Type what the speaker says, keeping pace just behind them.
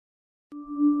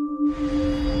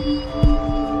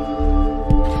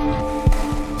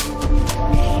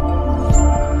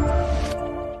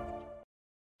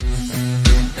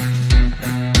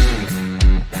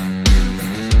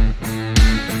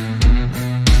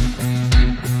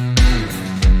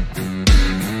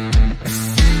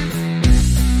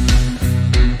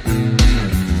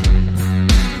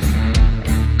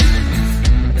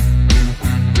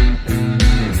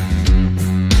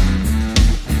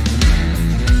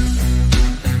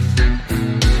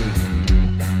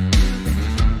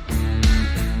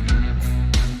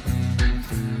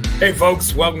Hey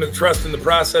folks, welcome to the Trust in the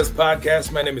Process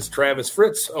podcast. My name is Travis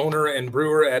Fritz, owner and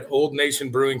brewer at Old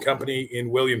Nation Brewing Company in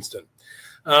Williamston.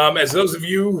 As those of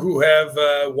you who have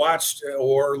watched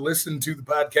or listened to the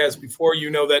podcast before, you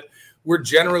know that we're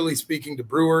generally speaking to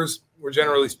brewers. We're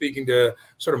generally speaking to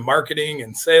sort of marketing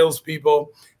and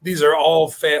salespeople. These are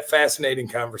all fascinating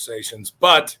conversations.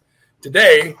 But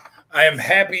today, I am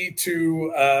happy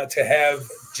to have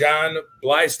John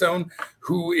Blystone,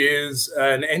 who is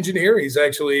an engineer. He's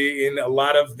actually in a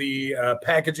lot of the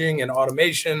packaging and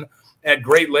automation at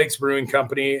Great Lakes Brewing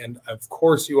Company. And of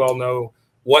course, you all know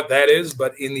what that is.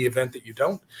 But in the event that you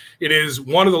don't, it is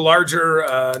one of the larger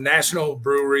national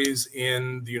breweries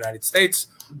in the United States,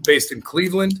 based in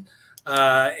Cleveland,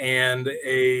 and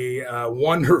a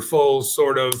wonderful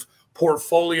sort of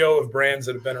portfolio of brands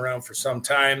that have been around for some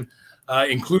time.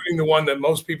 Including the one that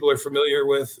most people are familiar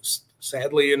with,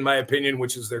 sadly, in my opinion,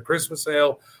 which is their Christmas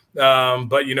ale.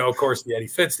 But, you know, of course, the Eddie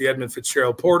Fitz, the Edmund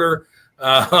Fitzgerald Porter,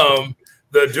 the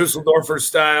Dusseldorfer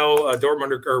style, the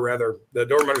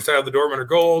Dortmunder style, the Dortmunder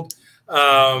Gold,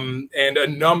 and a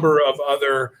number of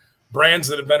other brands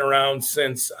that have been around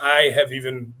since I have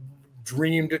even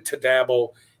dreamed to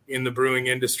dabble in the brewing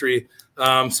industry.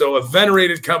 So a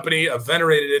venerated company, a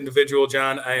venerated individual,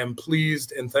 John. I am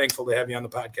pleased and thankful to have you on the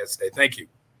podcast today. Thank you.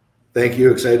 Thank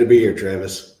you. Excited to be here,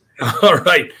 Travis. All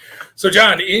right. So,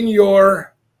 John, in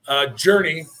your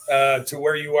journey to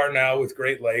where you are now with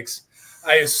Great Lakes,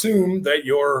 I assume that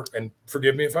and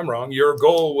forgive me if I'm wrong, your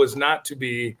goal was not to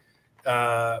be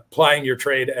plying your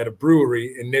trade at a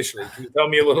brewery initially. Can you tell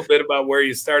me a little bit about where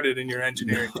you started in your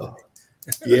engineering?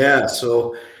 Yeah,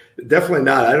 so definitely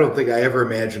not. I don't think I ever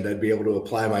imagined I'd be able to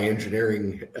apply my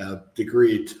engineering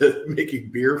degree to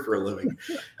making beer for a living.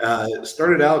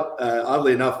 Started out,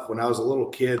 oddly enough, when I was a little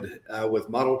kid with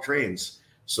model trains.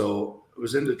 So I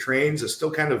was into trains. I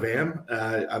still kind of am.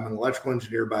 I'm an electrical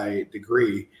engineer by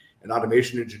degree, an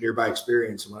automation engineer by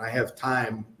experience. And when I have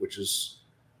time, which is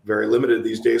very limited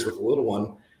these days with a little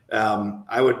one,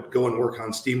 I would go and work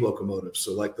on steam locomotives.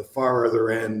 So like the far other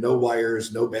end, no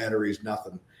wires, no batteries,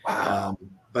 nothing. Wow.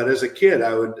 But as a kid,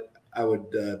 I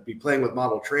would be playing with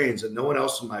model trains, and no one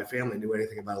else in my family knew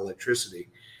anything about electricity.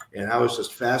 And I was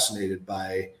just fascinated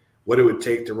by what it would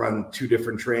take to run two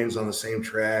different trains on the same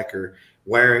track or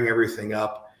wiring everything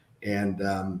up, and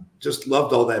just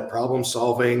loved all that problem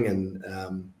solving.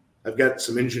 And I've got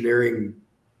some engineering,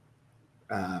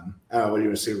 I don't know, what do you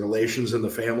want to say, relations in the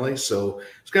family. So I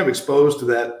was kind of exposed to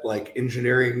that, like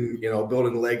engineering, you know,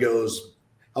 building Legos,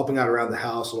 helping out around the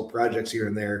house, little projects here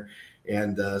and there.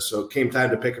 And so it came time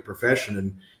to pick a profession,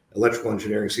 and electrical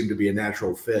engineering seemed to be a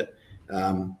natural fit.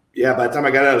 Yeah, by the time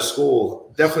I got out of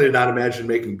school, definitely did not imagine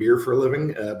making beer for a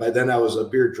living. By then I was a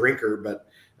beer drinker, but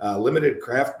limited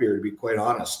craft beer, to be quite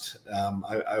honest.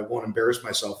 I won't embarrass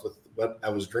myself with what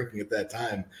I was drinking at that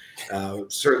time.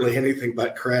 Certainly anything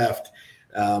but craft.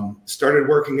 Started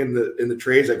working in the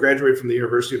trades. I graduated from the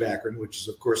University of Akron, which is,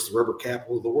 of course, the rubber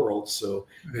capital of the world. So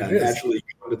naturally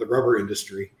into the rubber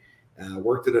industry.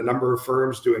 Worked at a number of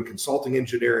firms doing consulting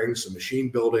engineering, some machine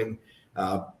building,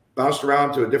 bounced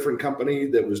around to a different company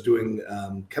that was doing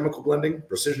chemical blending,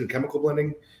 precision chemical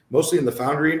blending, mostly in the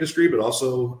foundry industry, but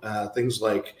also things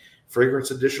like fragrance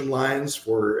addition lines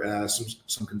for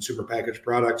some consumer packaged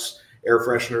products, air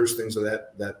fresheners, things of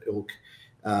that ilk.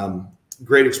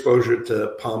 Great exposure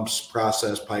to pumps,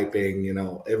 process piping, you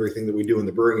know, everything that we do in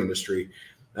the brewing industry.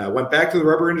 Went back to the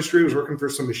rubber industry, was working for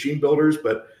some machine builders,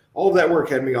 but all of that work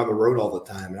had me on the road all the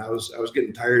time. And I was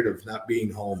getting tired of not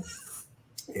being home.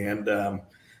 And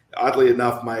oddly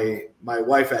enough, my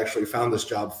wife actually found this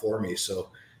job for me.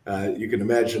 So you can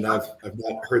imagine I've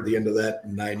not heard the end of that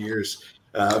in 9 years,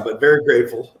 but very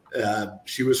grateful.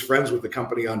 She was friends with the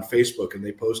company on Facebook, and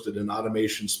they posted an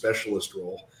automation specialist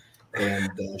role.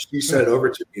 And she sent it over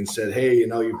to me and said, hey, you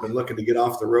know, you've been looking to get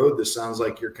off the road. This sounds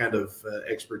like your kind of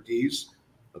expertise.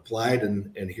 Applied,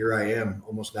 and here I am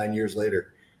almost 9 years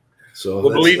later. So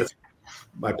that's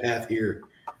my path here.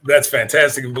 That's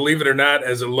fantastic. And believe it or not,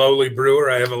 as a lowly brewer,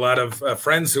 I have a lot of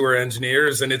friends who are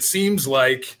engineers, and it seems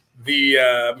like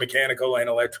the mechanical and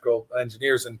electrical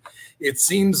engineers. And it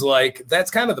seems like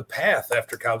that's kind of the path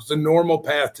after college, the normal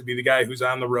path to be the guy who's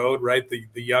on the road, right? The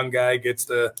young guy gets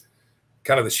the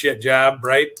kind of the shit job,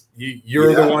 right?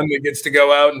 You're the one that gets to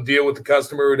go out and deal with the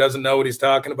customer who doesn't know what he's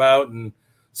talking about and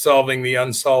solving the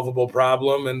unsolvable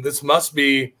problem. And this must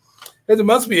be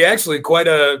actually quite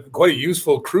a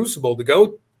useful crucible to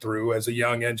go through as a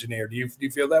young engineer. Do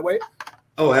you feel that way?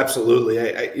 Oh, absolutely.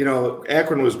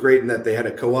 Akron was great in that they had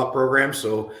a co-op program.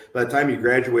 So by the time you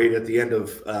graduate at the end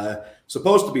of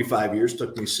supposed to be 5 years,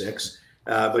 took me 6,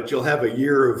 but you'll have a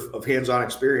year of hands-on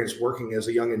experience working as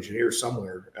a young engineer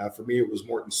somewhere. For me, it was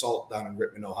Morton Salt down in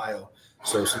Rittman, Ohio.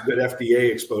 So some good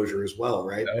FDA exposure as well,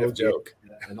 right? No joke.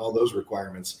 And all those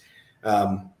requirements.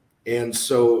 And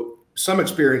so some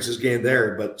experience is gained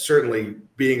there, but certainly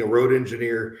being a road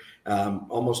engineer,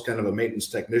 almost kind of a maintenance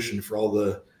technician for all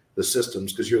the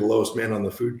systems, because you're the lowest man on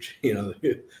the food,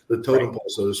 the totem pole,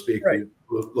 so to speak, the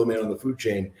low man on the food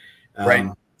chain.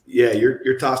 Yeah,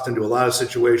 you're tossed into a lot of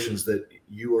situations that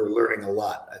you are learning a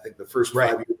lot. I think the first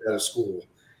 5 years out of school,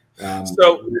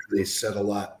 really said a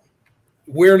lot.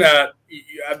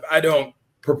 I don't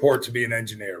purport to be an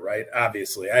engineer, right?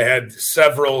 Obviously, I had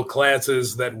several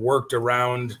classes that worked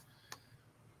around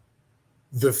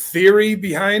the theory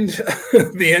behind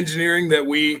the engineering that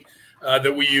we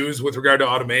use with regard to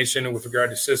automation and with regard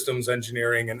to systems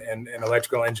engineering and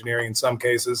electrical engineering in some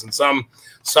cases, and some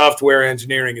software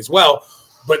engineering as well.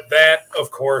 But that, of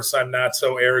course, I'm not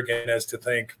so arrogant as to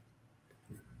think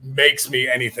makes me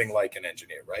anything like an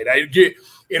engineer, right?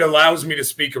 It allows me to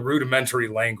speak a rudimentary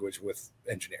language with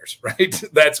engineers, right?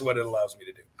 That's what it allows me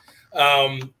to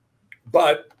do.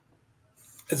 But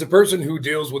as a person who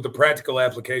deals with the practical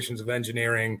applications of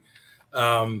engineering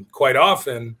quite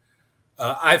often,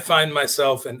 I find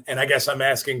myself, and I guess I'm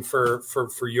asking for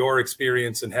your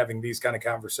experience in having these kind of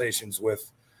conversations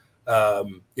with,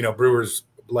 brewers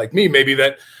like me, maybe,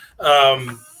 that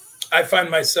I find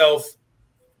myself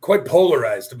quite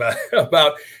polarized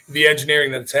about the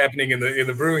engineering that's happening in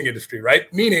the brewing industry,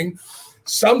 right? Meaning,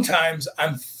 sometimes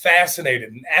I'm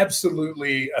fascinated and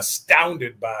absolutely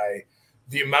astounded by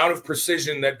the amount of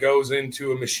precision that goes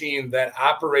into a machine that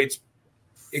operates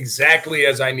exactly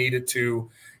as I need it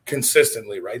to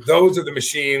consistently, right? Those are the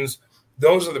machines,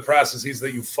 those are the processes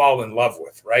that you fall in love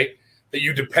with, right? That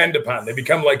you depend upon. They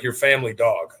become like your family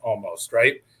dog almost,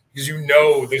 right? Because you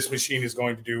know this machine is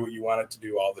going to do what you want it to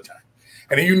do all the time.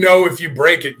 And if you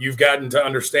break it, you've gotten to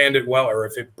understand it well, or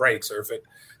if it breaks or if it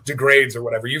degrades or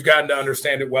whatever, you've gotten to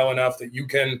understand it well enough that you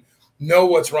can know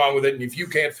what's wrong with it. And if you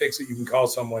can't fix it, you can call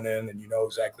someone in and you know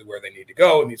exactly where they need to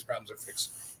go. And these problems are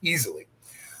fixed easily.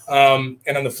 And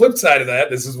on the flip side of that,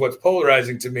 this is what's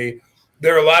polarizing to me.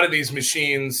 There are a lot of these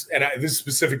machines, and this is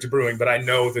specific to brewing, but I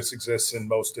know this exists in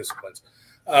most disciplines.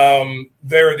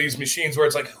 There are these machines where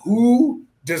it's like, who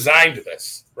designed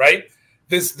this, right?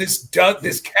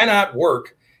 This cannot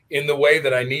work in the way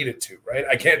that I need it to, right?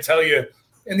 I can't tell you,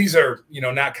 and these are,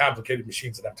 not complicated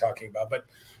machines that I'm talking about, but,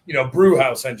 brew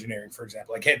house engineering, for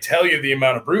example. I can't tell you the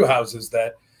amount of brew houses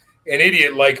that an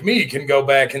idiot like me can go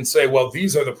back and say, well,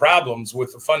 these are the problems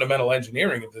with the fundamental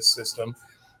engineering of this system.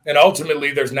 And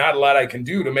ultimately, there's not a lot I can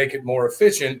do to make it more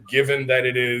efficient, given that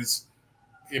it is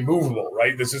immovable,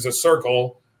 right? This is a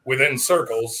circle within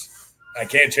circles. I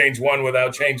can't change one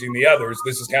without changing the others.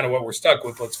 This is kind of what we're stuck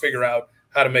with. Let's figure out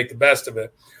how to make the best of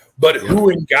it. But who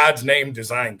in God's name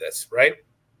designed this, right?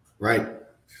 Right.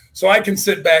 So I can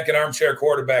sit back and armchair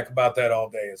quarterback about that all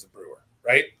day as a brewer,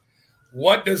 right?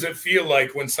 What does it feel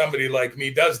like when somebody like me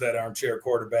does that armchair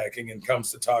quarterbacking and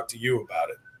comes to talk to you about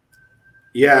it?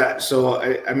 Yeah, so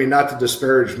I mean, not to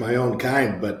disparage my own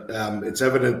kind, but it's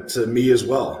evident to me as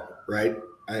well, right?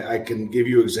 I can give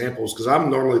you examples because I'm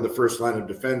normally the first line of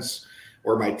defense,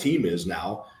 or my team is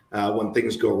now, when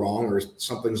things go wrong or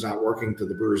something's not working to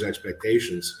the brewer's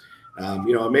expectations.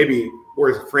 It may be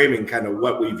worth framing kind of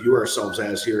what we view ourselves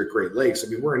as here at Great Lakes. I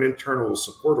mean, we're an internal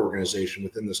support organization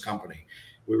within this company.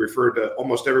 We refer to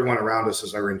almost everyone around us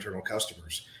as our internal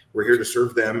customers. We're here to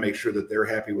serve them, make sure that they're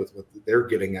happy with what they're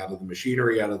getting out of the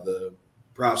machinery, out of the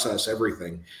process,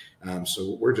 everything.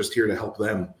 So we're just here to help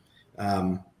them.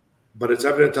 But it's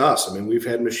evident to us. I mean, we've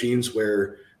had machines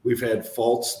where we've had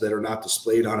faults that are not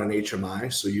displayed on an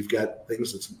HMI. So you've got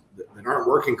things that aren't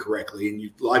working correctly, and you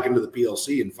log into the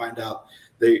PLC and find out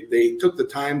they took the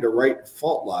time to write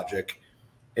fault logic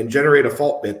and generate a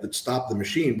fault bit that stopped the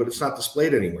machine, but it's not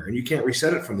displayed anywhere, and you can't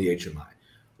reset it from the HMI.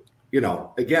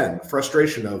 Again,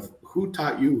 frustration of who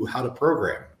taught you how to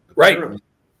program. Right.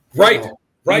 Now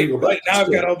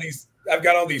I've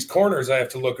got all these corners I have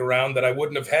to look around that I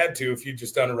wouldn't have had to if you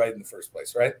just done it right in the first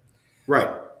place, right? Right.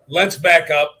 let's back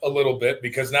up a little bit,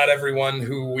 because not everyone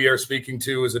who we are speaking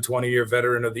to is a 20-year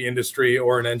veteran of the industry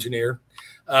or an engineer,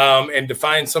 and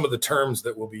define some of the terms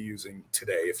that we'll be using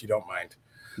today, if you don't mind.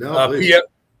 No, please.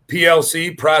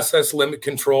 PLC, process limit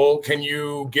control. Can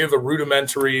you give a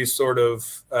rudimentary sort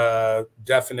of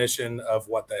definition of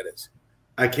what that is?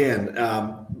 I can.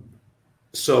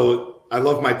 So I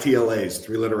love my TLAs,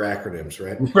 3-letter acronyms,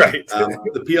 right? Right.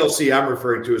 The PLC I'm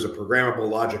referring to is a programmable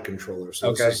logic controller.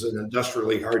 So this is an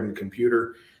industrially hardened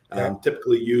computer,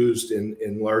 typically used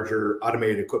in larger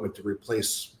automated equipment to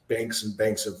replace banks and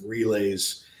banks of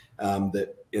relays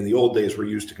that in the old days were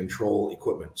used to control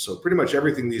equipment. So pretty much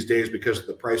everything these days, because of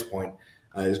the price point,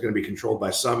 is going to be controlled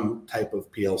by some type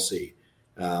of PLC.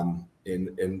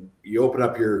 And you open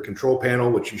up your control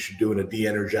panel, which you should do in a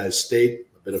de-energized state,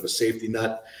 a bit of a safety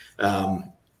nut.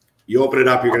 You open it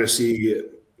up, you're going to see,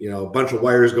 a bunch of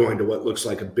wires going to what looks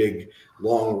like a big,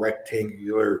 long,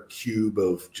 rectangular cube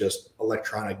of just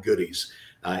electronic goodies.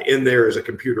 In there is a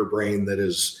computer brain that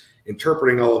is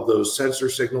interpreting all of those sensor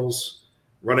signals,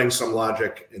 running some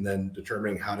logic, and then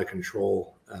determining how to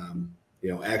control,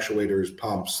 actuators,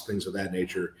 pumps, things of that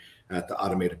nature to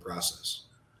automate a process.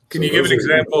 Can you give an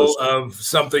example of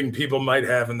something people might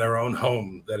have in their own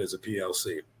home that is a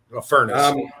PLC, a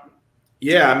furnace?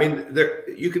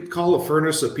 You could call a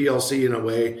furnace a PLC in a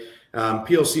way.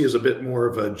 PLC is a bit more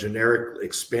of a generic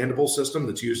expandable system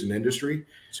that's used in industry.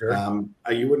 Sure.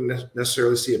 You wouldn't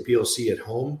necessarily see a PLC at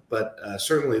home, but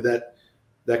certainly that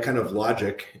kind of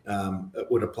logic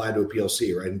would apply to a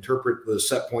PLC, right? Interpret the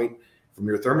set point from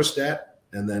your thermostat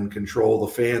and then control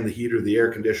the fan, the heater, the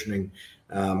air conditioning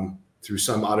through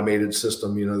some automated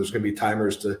system. There's going to be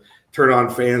timers to turn on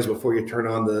fans before you turn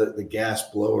on the gas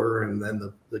blower and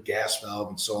then the gas valve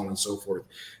and so on and so forth.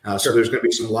 So there's going to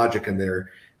be some logic in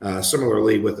there.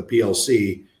 Similarly with the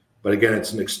PLC, but again,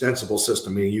 it's an extensible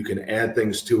system, meaning you can add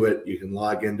things to it. You can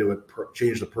log into it,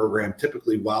 change the program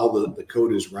typically while the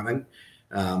code is running.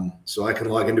 So I can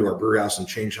log into our brew house and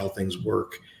change how things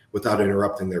work without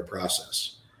interrupting their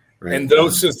process. Right? And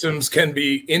those systems can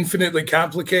be infinitely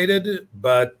complicated,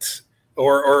 but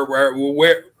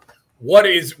what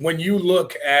is, when you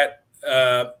look at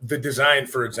the design,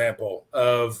 for example,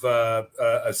 of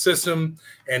a system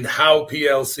and how the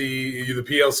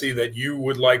PLC that you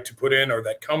would like to put in or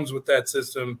that comes with that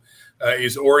system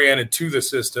is oriented to the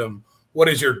system, what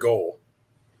is your goal?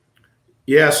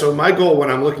 Yeah, so my goal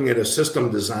when I'm looking at a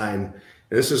system design,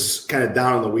 and this is kind of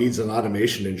down in the weeds in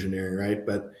automation engineering, right?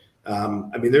 But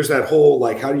there's that whole,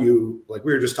 like we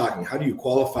were just talking, how do you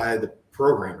qualify the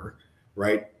programmer,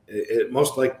 right?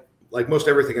 Most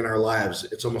everything in our lives,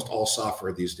 it's almost all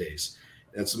software these days.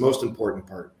 That's the most important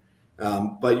part.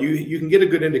 But you can get a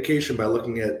good indication by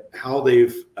looking at how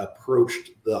they've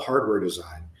approached the hardware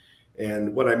design.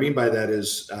 And what I mean by that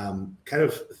is kind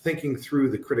of thinking through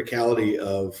the criticality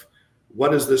of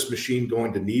what is this machine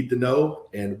going to need to know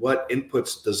and what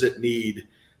inputs does it need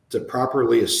to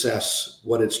properly assess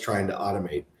what it's trying to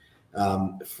automate.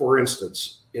 For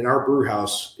instance, in our brew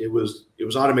house, it was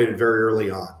automated very early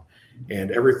on.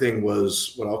 And everything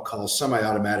was what I'll call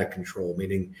semi-automatic control,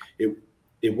 meaning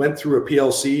it went through a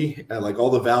PLC, like all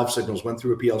the valve signals went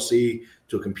through a PLC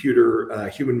to a computer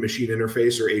human machine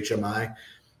interface, or HMI.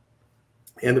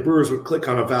 And the brewers would click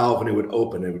on a valve and it would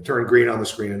open. It would turn green on the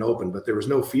screen and open, but there was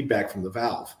no feedback from the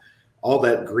valve. All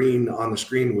that green on the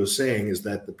screen was saying is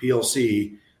that the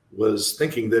PLC was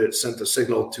thinking that it sent a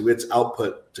signal to its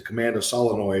output to command a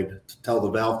solenoid to tell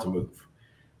the valve to move.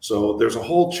 So there's a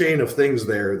whole chain of things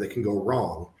there that can go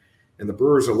wrong. And the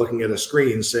brewers are looking at a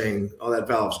screen saying, oh, that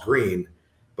valve's green,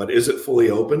 but is it fully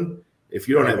open? If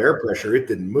you don't have air pressure, it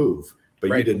didn't move,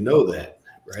 but you didn't know that,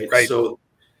 right? So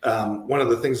one of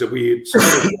the things that we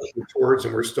started working towards,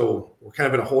 and we're kind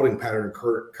of in a holding pattern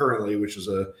currently, which is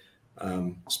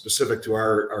specific to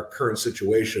our current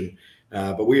situation.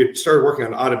 But we had started working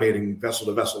on automating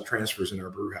vessel-to-vessel transfers in our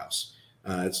brew house.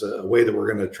 It's a way that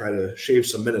we're going to try to shave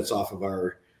some minutes off of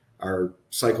our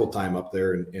cycle time up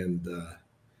there. And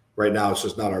right now it's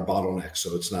just not our bottleneck.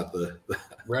 So it's not the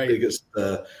biggest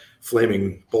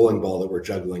flaming bowling ball that we're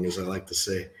juggling, as I like to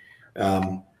say.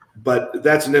 But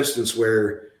that's an instance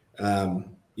where,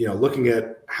 looking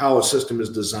at how a system is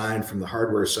designed from the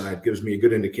hardware side gives me a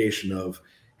good indication of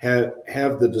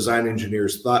have the design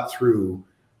engineers thought through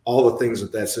all the things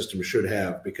that system should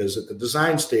have, because at the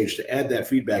design stage, to add that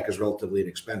feedback is relatively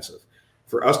inexpensive.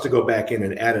 For us to go back in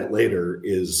and add it later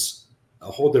is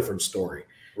a whole different story.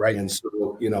 Right. And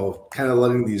so, kind of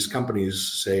letting these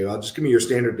companies say, well, just give me your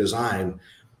standard design,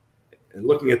 and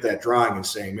looking at that drawing and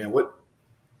saying, man,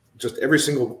 just every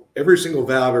single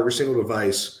valve, every single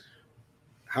device,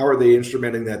 how are they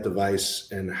instrumenting that device,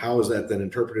 and how is that then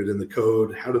interpreted in the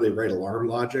code? How do they write alarm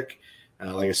logic?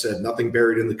 Like I said, nothing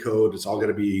buried in the code. It's all going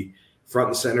to be front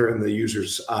and center in the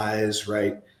user's eyes,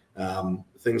 right?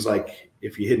 Things like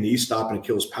if you hit an e-stop and it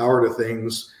kills power to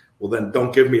things, well, then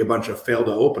don't give me a bunch of fail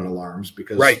to open alarms,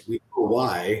 because we know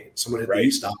why. Someone hit the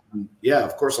e-stop, and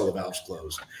of course all the valves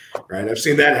close, right? I've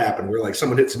seen that happen where like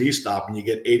someone hits an e-stop and you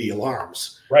get 80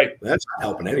 alarms. Right. That's not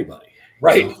helping anybody.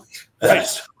 Right.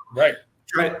 Right.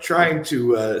 Trying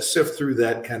to sift through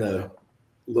that kind of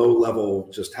low level,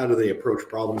 just how do they approach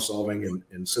problem solving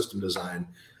and system design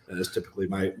is typically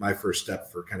my first step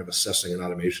for kind of assessing an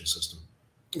automation system.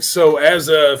 So as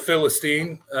a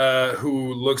Philistine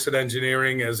who looks at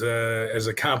engineering as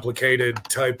a complicated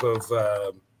type of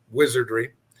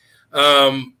wizardry,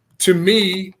 to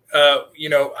me,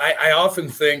 I often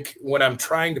think when I'm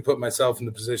trying to put myself in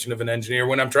the position of an engineer,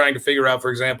 when I'm trying to figure out,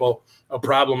 for example, a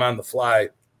problem on the fly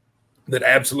that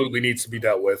absolutely needs to be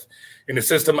dealt with in a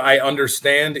system I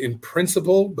understand in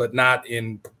principle, but not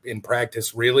in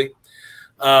practice, really.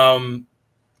 Those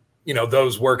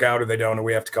work out or they don't, or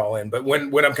we have to call in. But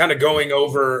when I'm kind of going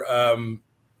over,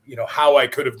 how I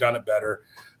could have done it better,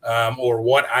 or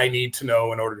what I need to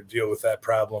know in order to deal with that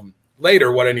problem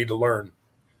later, what I need to learn.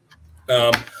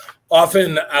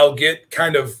 Often I'll get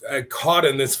kind of caught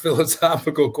in this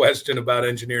philosophical question about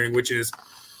engineering, which is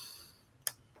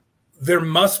there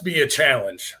must be a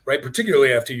challenge, right?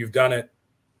 Particularly after you've done it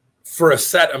for a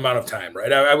set amount of time,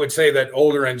 right? I would say that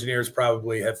older engineers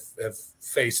probably have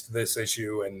faced this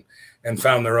issue and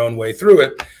found their own way through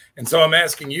it. And so I'm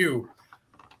asking you,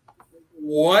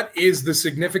 what is the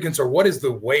significance or what is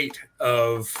the weight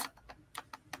of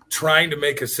trying to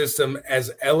make a system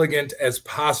as elegant as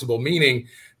possible? Meaning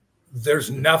there's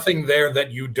nothing there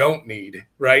that you don't need,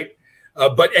 right?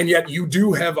 And yet you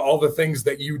do have all the things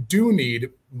that you do need.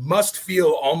 Must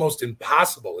feel almost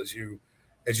impossible as you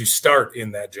start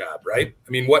in that job, right? I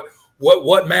mean,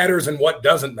 what matters and what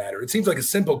doesn't matter? It seems like a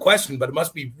simple question, but it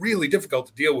must be really difficult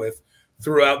to deal with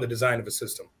throughout the design of a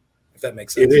system, if that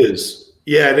makes sense. It is.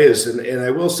 Yeah, it is. And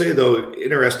I will say, though,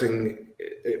 interesting,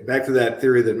 back to that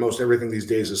theory that most everything these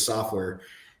days is software.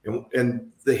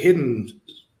 And the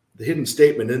hidden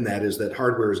statement in that is that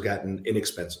hardware has gotten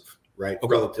inexpensive, right?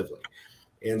 Okay. Relatively.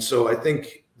 And so I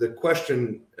think the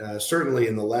question, certainly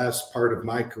in the last part of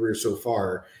my career so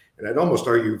far, and I'd almost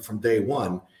argue from day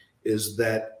one, is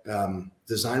that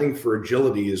designing for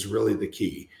agility is really the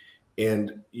key.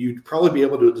 And you'd probably be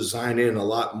able to design in a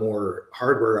lot more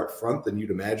hardware up front than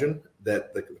you'd imagine,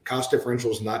 that the cost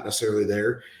differential is not necessarily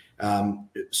there.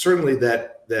 Certainly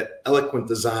that eloquent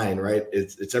design, right?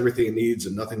 It's everything it needs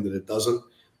and nothing that it doesn't.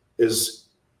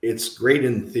 It's great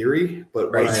in theory,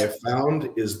 but what I have found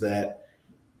is that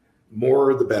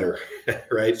more the better,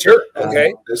 right? Sure.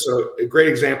 Okay. So a great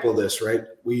example of this, right?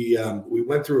 We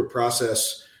went through a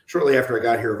process shortly after I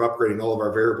got here of upgrading all of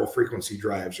our variable frequency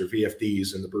drives, or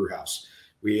VFDs, in the brew house.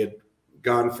 We had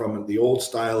gone from the old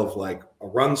style of like a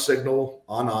run signal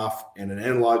on off and an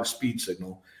analog speed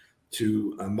signal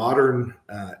to a modern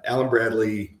Allen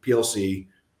Bradley PLC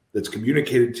that's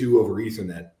communicated to over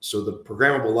Ethernet. So the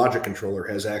programmable logic controller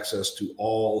has access to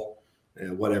all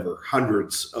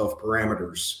hundreds of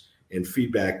parameters and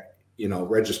feedback,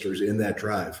 registers in that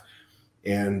drive.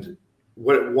 And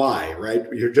why, right?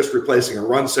 You're just replacing a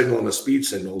run signal and a speed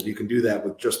signal. You can do that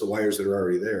with just the wires that are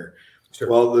already there. Sure.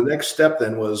 Well, the next step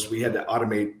then was we had to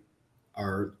automate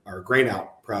our grain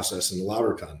out process in the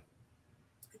lauter ton.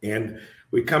 And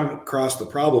we come across the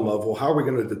problem of, well, how are we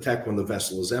going to detect when the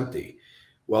vessel is empty?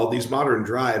 Well, these modern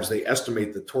drives, they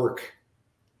estimate the torque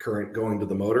current going to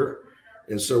the motor.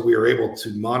 And so we are able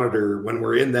to monitor when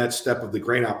we're in that step of the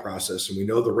grain out process, and we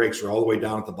know the rakes are all the way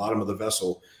down at the bottom of the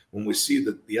vessel. When we see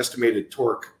that the estimated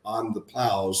torque on the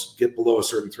plows get below a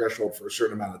certain threshold for a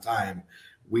certain amount of time,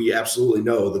 we absolutely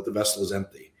know that the vessel is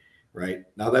empty, right?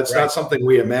 Now, that's not something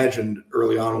we imagined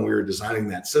early on when we were designing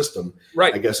that system.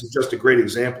 Right. I guess it's just a great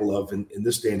example of, in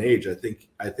this day and age, I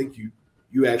think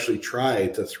you actually try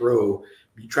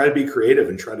to be creative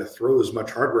and try to throw as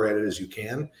much hardware at it as you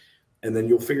can. And then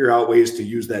you'll figure out ways to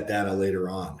use that data later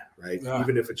on, right? Yeah.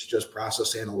 Even if it's just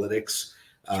process analytics,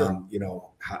 sure.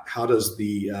 How does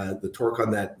the torque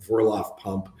on that Vorloff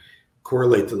pump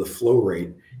correlate to the flow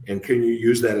rate? And can you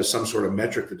use that as some sort of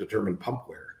metric to determine pump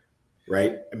wear,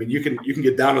 right? I mean, you can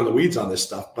get down in the weeds on this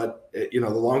stuff, but the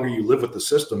longer you live with the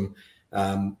system,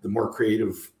 the more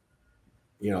creative,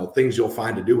 things you'll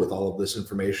find to do with all of this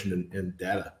information and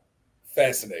data.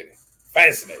 Fascinating.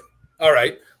 All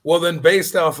right. Well, then,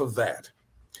 based off of that,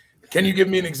 can you give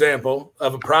me an example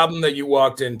of a problem that you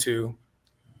walked into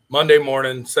Monday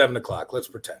morning, 7 o'clock? Let's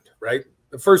pretend, right?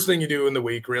 The first thing you do in the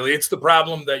week, really, it's the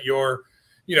problem that you're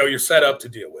set up to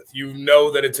deal with. You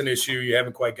know that it's an issue. You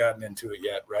haven't quite gotten into it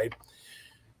yet, right?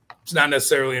 It's not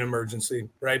necessarily an emergency,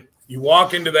 right? You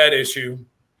walk into that issue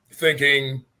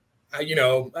thinking,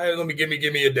 let me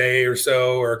give me a day or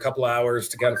so or a couple hours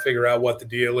to kind of figure out what the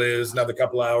deal is, another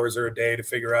couple hours or a day to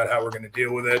figure out how we're going to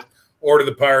deal with it, order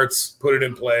the parts, put it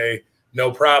in play,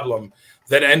 no problem.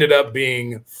 That ended up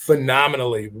being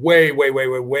phenomenally way, way, way,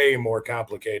 way, way more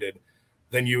complicated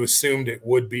than you assumed it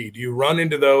would be. Do you run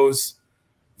into those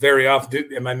very often?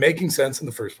 Am I making sense in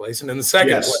the first place? And in the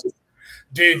second place,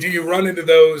 do you run into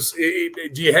those?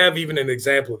 Do you have even an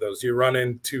example of those? Do you run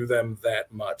into them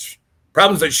that much?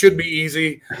 Problems that should be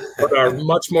easy, but are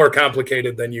much more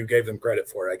complicated than you gave them credit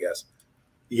for, I guess.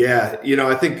 Yeah.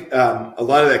 I think a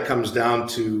lot of that comes down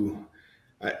to,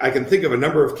 I can think of a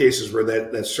number of cases where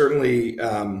that certainly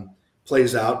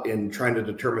plays out in trying to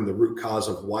determine the root cause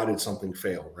of why did something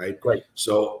fail, right? Right.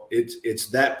 So it's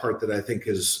that part that I think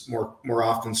has more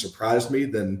often surprised me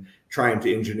than trying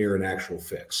to engineer an actual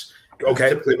fix. Okay.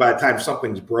 Typically, by the time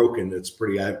something's broken, it's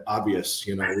pretty obvious.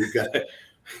 We've got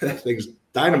things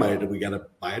dynamited, we got to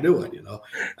buy a new one.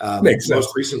 Makes sense.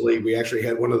 Most recently, we actually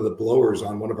had one of the blowers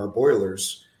on one of our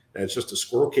boilers. And it's just a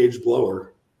squirrel cage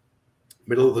blower.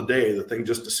 Middle of the day, the thing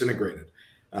just disintegrated.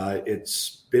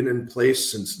 It's been in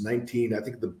place since I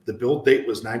think the build date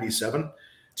was 97.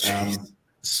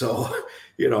 So,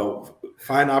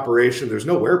 fine operation. There's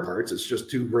no wear parts. It's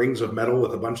just two rings of metal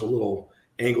with a bunch of little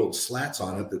angled slats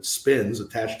on it that spins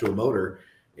attached to a motor.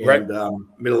 And right.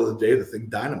 Middle of the day, the thing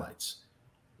dynamites.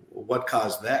 What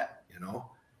caused that?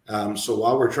 So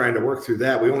while we're trying to work through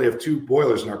that, we only have 2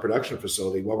 boilers in our production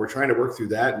facility. While we're trying to work through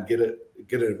that and get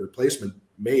a replacement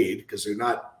made, because they're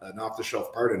not an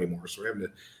off-the-shelf part anymore, so we're having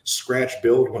to scratch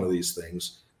build one of these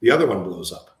things. The other one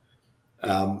blows up,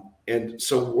 and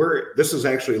so this is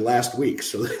actually last week.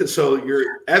 So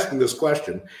you're asking this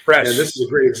question, Fresh. And this is a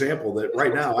great example that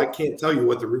right now I can't tell you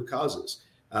what the root cause is.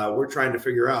 We're trying to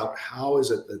figure out how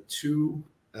is it that 2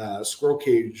 squirrel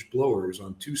cage blowers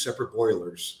on 2 separate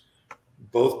boilers,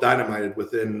 both dynamited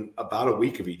within about a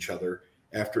week of each other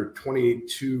after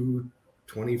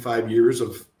 25 years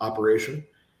of operation.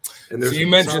 And there's you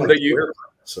mentioned that you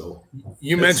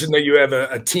mentioned that you have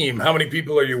a team. How many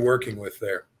people are you working with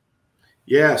there?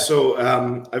 Yeah, so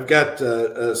I've got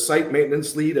a site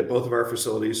maintenance lead at both of our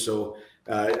facilities. So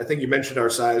I think you mentioned our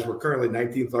size. We're currently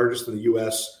 19th largest in the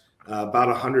U.S., about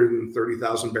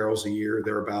 130,000 barrels a year,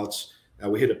 thereabouts.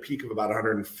 We hit a peak of about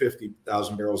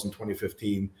 150,000 barrels in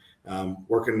 2015.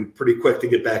 Working pretty quick to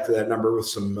get back to that number with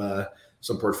some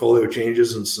portfolio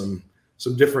changes and some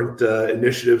different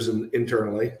initiatives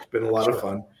internally. It's been a lot of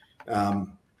fun.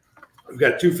 We've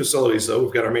got 2 facilities, though.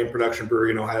 We've got our main production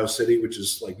brewery in Ohio City, which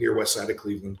is like near west side of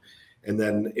Cleveland. And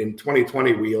then in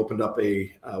 2020, we opened up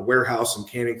a warehouse and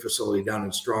canning facility down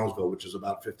in Strongsville, which is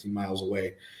about 15 miles away.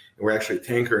 And we're actually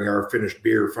tankering our finished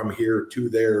beer from here to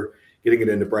there, getting it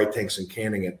into bright tanks and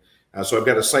canning it. So I've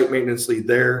got a site maintenance lead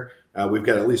there. We've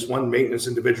got at least 1 maintenance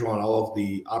individual on all of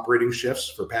the operating shifts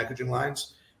for packaging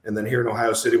lines. And then here in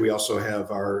Ohio City, we also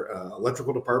have our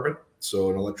electrical department.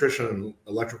 So an electrician and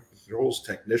electrical controls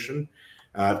technician.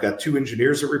 I've got 2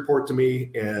 engineers that report to me,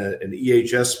 an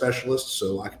EHS specialist,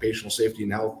 so occupational safety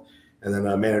and health, and then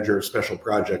a manager of special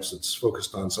projects that's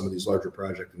focused on some of these larger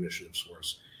project initiatives for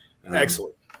us.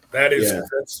 Excellent.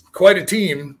 That's quite a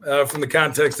team from the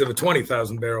context of a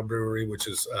 20,000 barrel brewery, which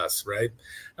is us, right?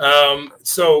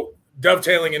 So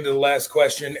dovetailing into the last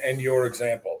question and your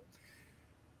example,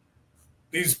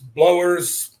 these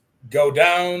blowers go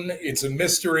down. It's a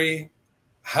mystery.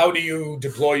 How do you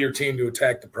deploy your team to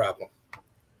attack the problem?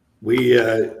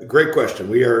 Great question.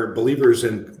 We are believers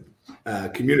in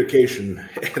communication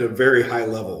at a very high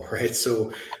level, right?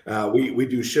 So we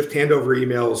do shift handover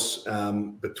emails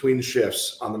between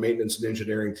shifts on the maintenance and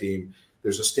engineering team.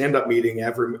 There's a stand-up meeting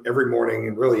every morning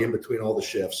and really in between all the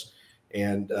shifts.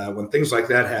 And when things like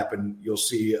that happen, you'll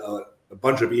see a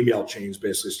bunch of email chains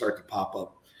basically start to pop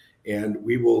up. And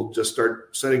we will just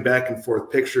start sending back and forth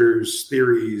pictures,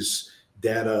 theories,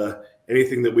 data,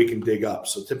 anything that we can dig up.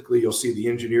 So typically you'll see the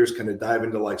engineers kind of dive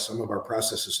into like some of our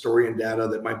process historian data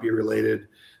that might be related.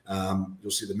 You'll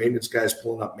see the maintenance guys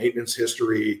pulling up maintenance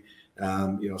history.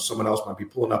 Someone else might be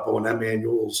pulling up O&M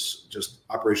manuals, just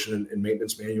operation and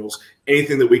maintenance manuals,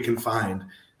 anything that we can find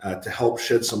to help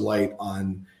shed some light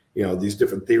on, these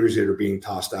different theories that are being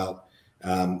tossed out.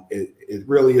 It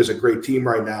really is a great team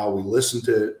right now. We listen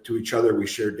to each other. We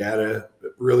share data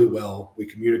really well. We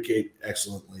communicate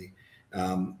excellently.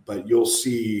 But you'll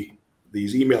see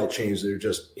these email chains that are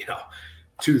just,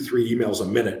 2-3 emails a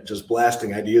minute, just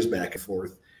blasting ideas back and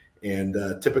forth. And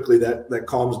typically that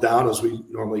calms down as we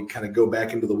normally kind of go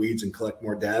back into the weeds and collect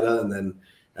more data, and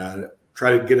then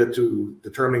try to get it to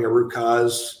determining a root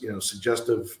cause,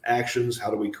 suggestive actions. How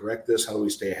do we correct this? How do we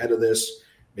stay ahead of this?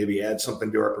 Maybe add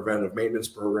something to our preventative maintenance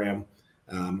program,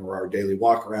 or our daily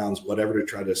walkarounds, whatever, to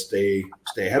try to stay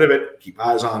ahead of it, keep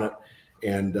eyes on it.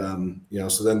 And,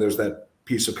 so then there's that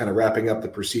piece of kind of wrapping up the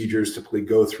procedures. Typically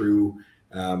go through,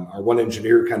 our one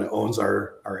engineer kind of owns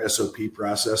our SOP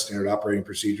process, standard operating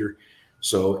procedure.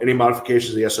 So any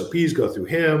modifications of the SOPs go through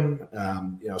him.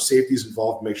 Safety's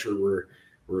involved to make sure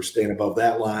we're staying above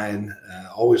that line.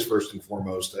 Always first and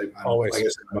foremost. Always. Like I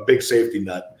said, I'm a big safety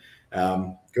nut.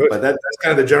 Good. But that's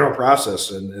kind of the general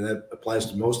process, and that applies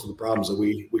to most of the problems that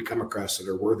we come across that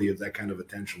are worthy of that kind of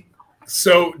attention.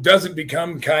 So does it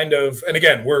become kind of, and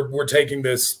again, we're taking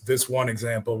this one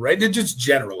example, right? Just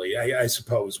generally, I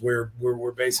suppose we're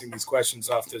basing these questions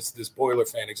off this boiler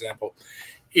fan example.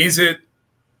 It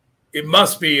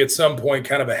must be at some point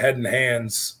kind of a head and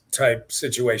hands type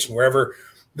situation, wherever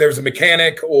there's a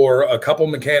mechanic or a couple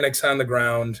mechanics on the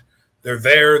ground. They're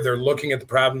there. They're looking at the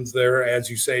problems there, as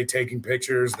you say, taking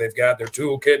pictures. They've got their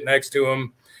toolkit next to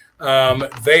them.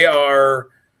 They are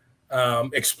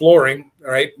exploring,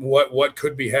 right, what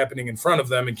could be happening in front of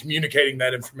them and communicating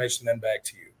that information then back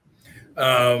to you.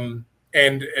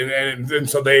 And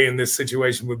so they, in this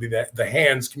situation, would be the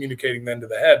hands communicating then to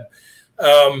the head.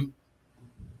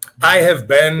 I have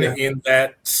been in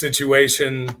that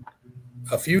situation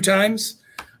a few times.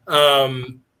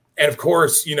 And of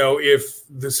course, if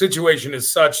the situation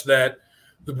is such that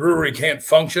the brewery can't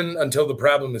function until the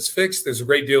problem is fixed, there's a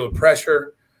great deal of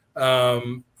pressure.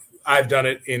 I've done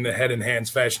it in the head and hands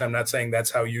fashion. I'm not saying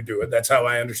that's how you do it. That's how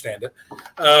I understand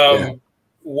it.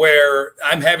 Where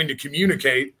I'm having to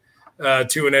communicate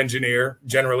to an engineer.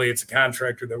 Generally, it's a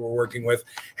contractor that we're working with.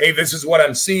 Hey, this is what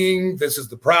I'm seeing. This is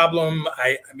the problem.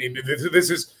 I mean, this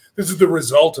is the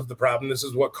result of the problem. This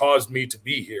is what caused me to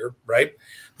be here, right?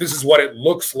 This is what it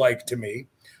looks like to me.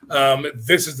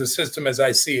 This is the system as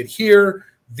I see it here.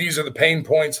 These are the pain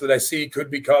points that I see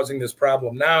could be causing this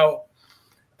problem now.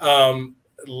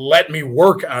 Let me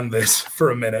work on this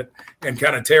for a minute and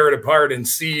kind of tear it apart and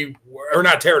see, or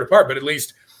not tear it apart, but at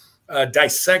least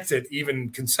dissect it even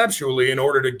conceptually in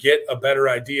order to get a better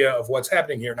idea of what's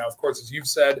happening here. Now, of course, as you've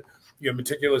said, you have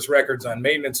meticulous records on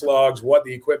maintenance logs, what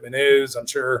the equipment is. I'm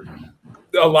sure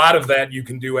a lot of that you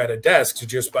can do at a desk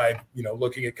just by,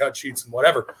 looking at cut sheets and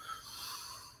whatever.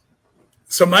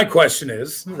 So my question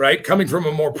is, right, coming from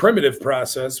a more primitive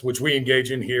process, which we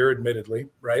engage in here, admittedly,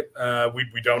 right?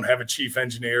 We don't have a chief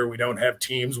engineer. We don't have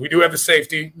teams. We do have a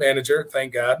safety manager,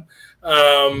 thank God.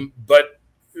 But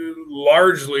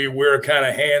largely, we're kind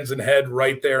of hands and head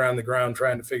right there on the ground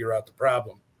trying to figure out the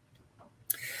problem.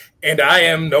 And I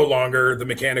am no longer the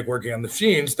mechanic working on the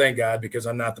machines, thank God, because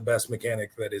I'm not the best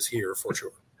mechanic that is here for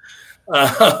sure.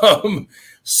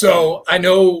 So I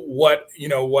know what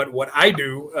I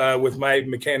do with my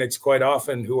mechanics quite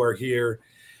often who are here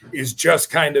is just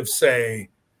kind of say,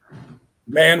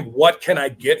 man, what can I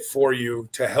get for you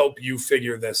to help you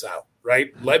figure this out,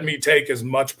 right? Let me take as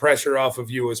much pressure off of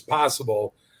you as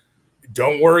possible.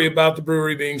 Don't worry about the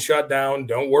brewery being shut down.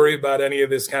 Don't worry about any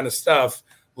of this kind of stuff.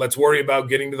 Let's worry about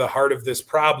getting to the heart of this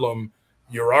problem.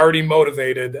 You're already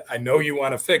motivated. I know you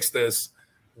want to fix this.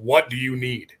 What do you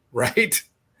need? Right?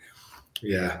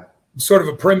 Yeah. Sort of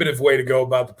a primitive way to go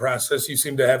about the process. You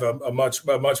seem to have a much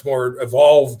more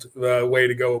evolved way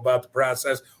to go about the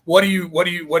process. What do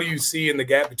you see in the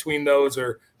gap between those,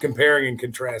 or comparing and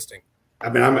contrasting? I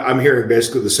mean, I'm hearing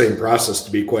basically the same process,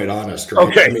 to be quite honest. Right?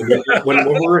 Okay. I mean,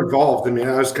 when we're involved, I mean,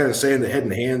 I was kind of saying the head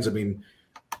and hands. I mean,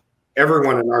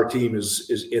 everyone in our team is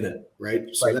in it, right?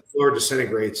 So right. That floor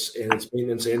disintegrates, and it's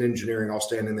maintenance and engineering all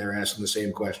standing there asking the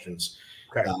same questions.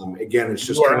 Okay. Again, it's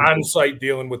just you are on site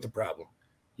dealing with the problem.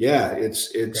 Yeah,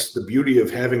 it's the beauty of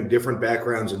having different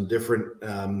backgrounds and different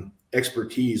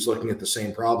expertise looking at the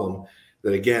same problem.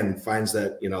 That again finds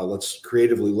that let's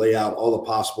creatively lay out all the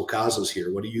possible causes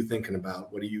here. What are you thinking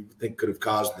about? What do you think could have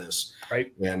caused this?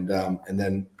 Right. And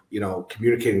then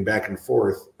communicating back and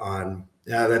forth on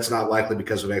that's not likely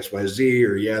because of X, Y, Z,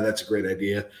 or that's a great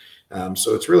idea.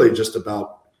 So it's really just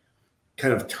about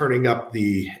kind of turning up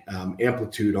the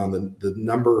amplitude on the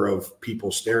number of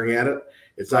people staring at it.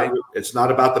 It's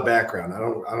not about the background. I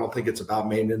don't think it's about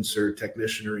maintenance or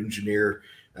technician or engineer.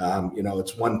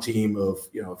 It's one team of,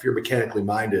 if you're mechanically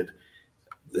minded,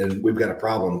 then we've got a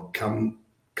problem. Come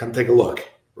take a look.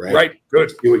 Right. Right.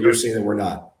 Good. See what you're seeing that we're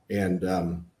not.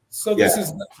 And so this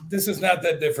is not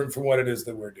that different from what it is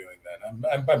that we're doing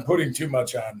then. I'm putting too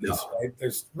much on this, right?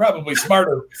 There's probably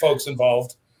smarter folks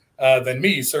involved than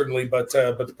me, certainly, but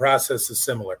the process is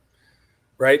similar,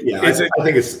 right? Yeah, I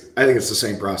think it's the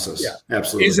same process. Yeah,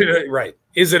 absolutely. Is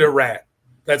it a rat?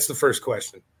 That's the first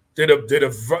question. Did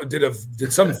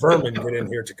some vermin get in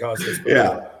here to cause this?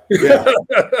 Yeah.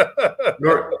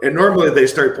 And normally they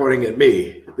start pointing at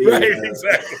me.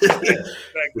 Exactly.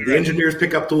 The engineers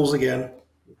pick up tools again.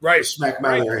 Right. Smack them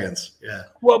out of their hands. Yeah.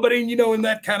 Well, but in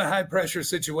that kind of high pressure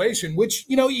situation, which,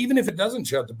 even if it doesn't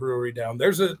shut the brewery down,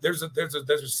 there's a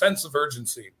sense of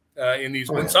urgency in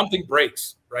these when something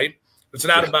breaks, right? It's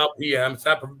not about PM. It's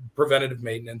not preventative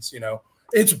maintenance.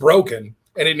 It's broken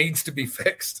and it needs to be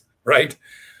fixed, right?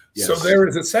 Yes. So there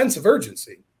is a sense of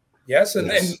urgency. Yes.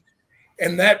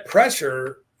 And that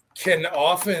pressure can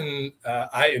often,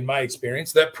 in my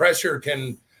experience, that pressure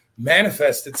can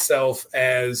manifest itself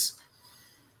as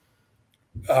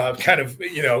kind of,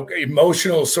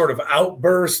 emotional sort of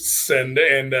outbursts and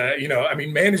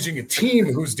managing a team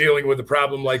who's dealing with a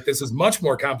problem like this is much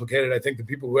more complicated. I think the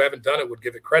people who haven't done it would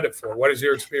give it credit for. What is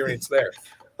your experience there?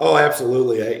 Oh,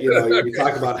 absolutely. You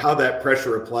talk about how that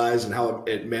pressure applies and how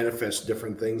it manifests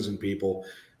different things in people.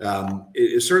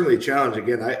 It's certainly a challenge.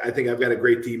 Again, I think I've got a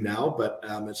great team now, but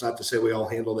it's not to say we all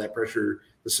handle that pressure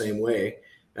the same way.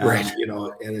 Right.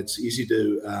 And it's easy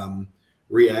to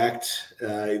react,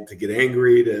 to get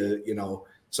angry, to,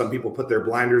 some people put their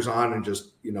blinders on and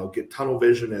just, get tunnel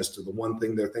vision as to the one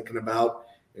thing they're thinking about.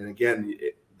 And again,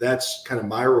 that's kind of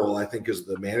my role, I think, as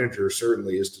the manager,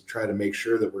 certainly, is to try to make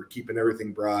sure that we're keeping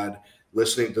everything broad,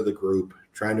 listening to the group,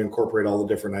 trying to incorporate all the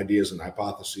different ideas and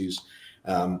hypotheses.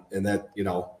 And that,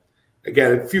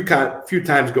 again, a few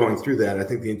times going through that, I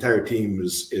think the entire team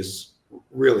is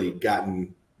really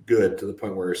gotten good to the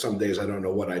point where some days I don't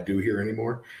know what I do here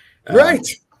anymore. Right.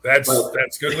 That's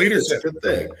good leadership. It's a good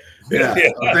thing. Yeah.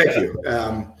 Thank you.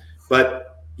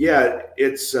 But yeah,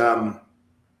 it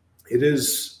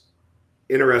is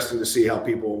interesting to see how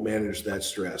people manage that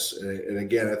stress. And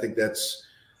again, I think that's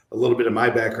a little bit of my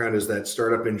background is that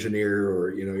startup engineer,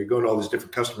 or, you're going to all these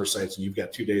different customer sites and you've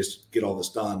got 2 days to get all this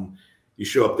done. You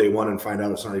show up day one and find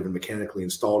out it's not even mechanically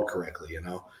installed correctly,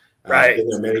 Right. I've been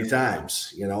there many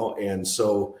times, and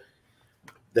so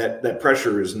that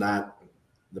pressure is not,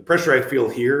 the pressure I feel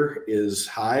here is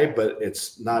high, but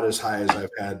it's not as high as I've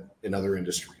had in other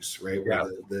industries, right? Where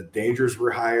the dangers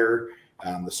were higher,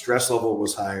 the stress level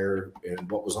was higher,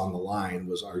 and what was on the line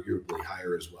was arguably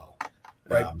higher as well.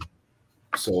 Right.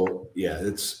 So yeah,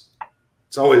 it's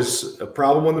always a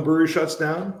problem when the brewery shuts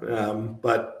down.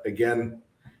 But again,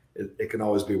 it can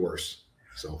always be worse.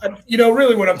 So,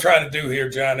 really what I'm trying to do here,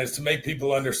 John, is to make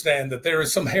people understand that there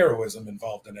is some heroism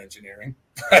involved in engineering,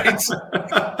 right? I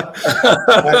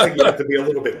think you have to be a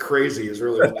little bit crazy is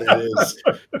really what that is.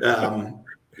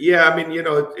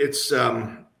 It's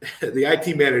the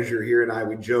IT manager here and I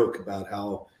would joke about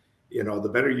how,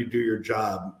 the better you do your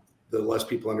job, the less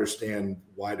people understand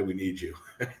why do we need you,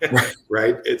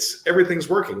 right? It's everything's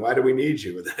working. Why do we need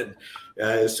you? And then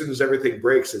as soon as everything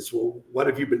breaks, it's, well, what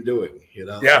have you been doing?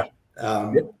 Yeah.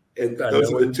 And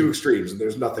those are the two extremes, and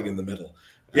there's nothing in the middle.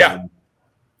 Yeah.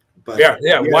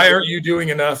 Why aren't you doing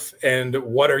enough? And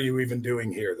what are you even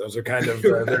doing here? Those are kind of,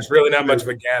 there's really not much of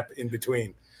a gap in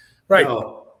between. Right.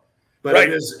 No, but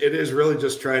it is really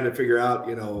just trying to figure out,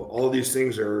 all of these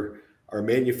things are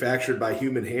manufactured by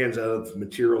human hands out of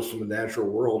materials from the natural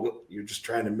world. You're just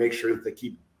trying to make sure that they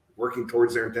keep working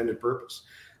towards their intended purpose.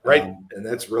 Right. And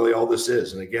that's really all this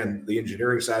is. And again, the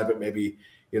engineering side of it, maybe,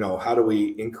 how do we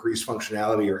increase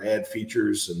functionality or add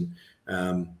features and,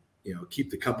 keep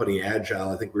the company agile.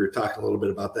 I think we were talking a little bit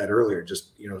about that earlier,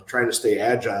 just, trying to stay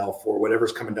agile for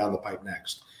whatever's coming down the pipe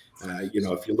next.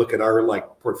 If you look at our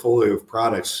portfolio of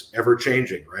products, ever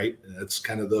changing, right? That's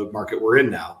kind of the market we're in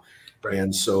now. Right.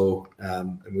 And so,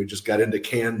 and we just got into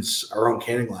our own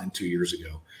canning line 2 years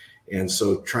ago. And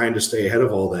so trying to stay ahead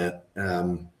of all that,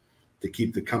 to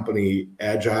keep the company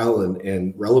agile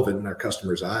and relevant in our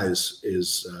customers' eyes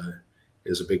is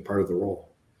a big part of the role.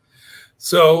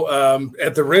 So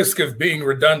at the risk of being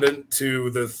redundant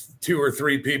to the 2 or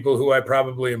 3 people who I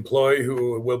probably employ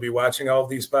who will be watching all of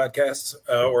these podcasts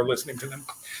or listening to them,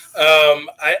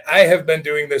 I have been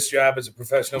doing this job as a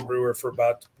professional brewer for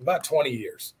about 20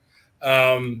 years.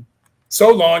 So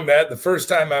long that the first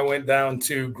time I went down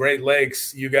to Great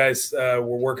Lakes, you guys were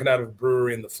working out of a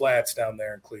brewery in the Flats down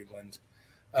there in Cleveland.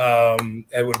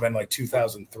 It would have been like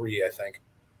 2003, I think,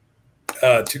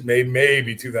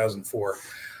 maybe 2004.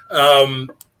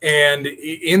 And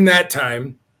in that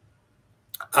time,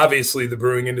 obviously the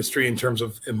brewing industry in terms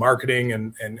of marketing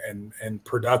and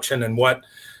production and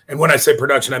when I say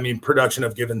production, I mean production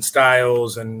of given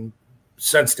styles and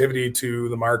sensitivity to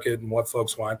the market and what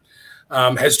folks want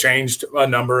has changed a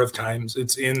number of times.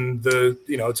 It's in the,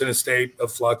 it's in a state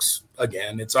of flux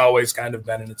again. It's always kind of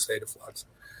been in a state of flux.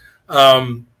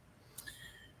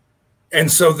 And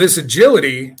so this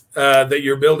agility that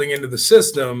you're building into the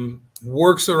system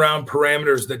works around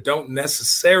parameters that don't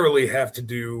necessarily have to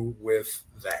do with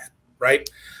that, right?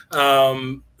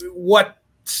 What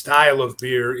style of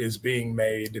beer is being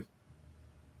made,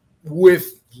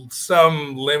 with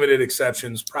some limited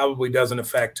exceptions, probably doesn't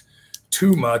affect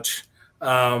too much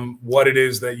what it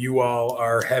is that you all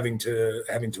are having to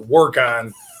work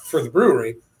on for the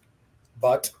brewery.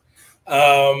 But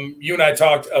you and I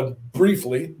talked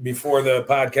briefly before the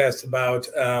podcast about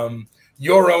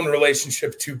your own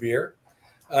relationship to beer,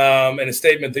 and a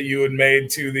statement that you had made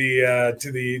to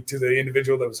the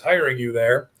individual that was hiring you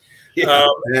there. Yeah.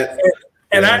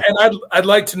 I'd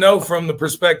like to know from the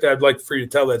perspective. I'd like for you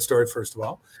to tell that story first of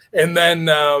all, and then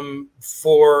to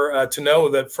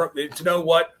know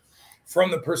what, from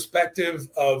the perspective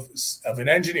of an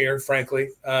engineer, frankly,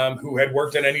 who had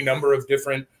worked in any number of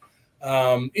different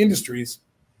industries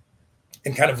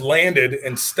and kind of landed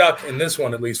and stuck in this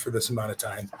one, at least for this amount of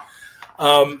time.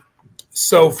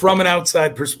 So from an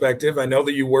outside perspective, I know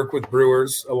that you work with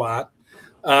brewers a lot.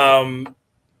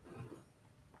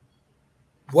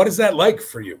 What is that like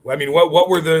for you? I mean, what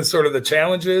were the sort of the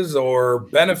challenges or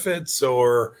benefits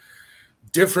or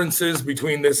differences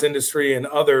between this industry and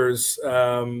others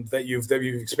that you've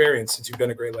experienced since you've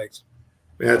been at Great Lakes?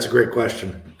 Yeah, that's a great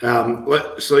question.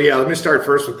 Let me start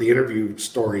first with the interview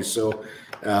story. So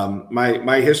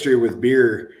my history with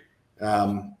beer,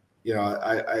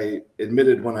 I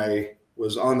admitted when I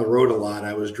was on the road a lot,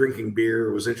 I was drinking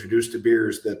beer, was introduced to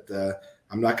beers that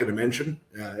I'm not going to mention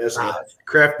as a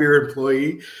craft beer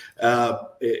employee.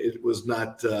 It was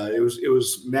not, it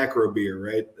was macro beer,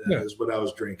 right? Is what I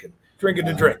was drinking. Drinking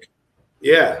to drink.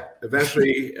 Yeah.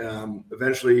 Eventually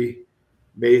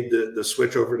made the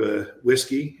switch over to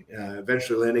whiskey,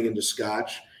 eventually landing into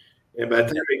Scotch. And by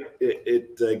the time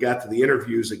it got to the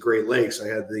interviews at Great Lakes, I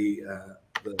had the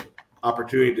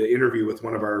opportunity to interview with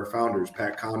one of our founders,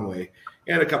 Pat Conway,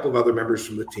 and a couple of other members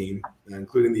from the team,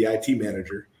 including the IT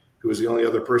manager, who was the only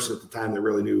other person at the time that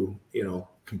really knew,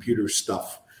 computer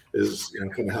stuff, is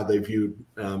kind of how they viewed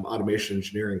automation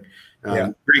engineering.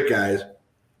 Great guys.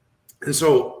 And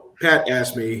so Pat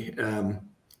asked me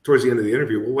towards the end of the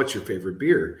interview, well, what's your favorite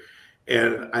beer?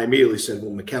 And I immediately said,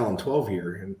 well, Macallan 12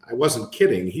 here. And I wasn't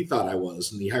kidding. He thought I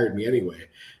was, and he hired me anyway.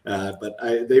 But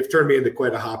they've turned me into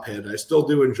quite a hophead. I still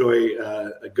do enjoy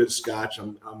a good Scotch.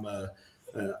 I'm a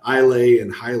Islay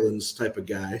and Highlands type of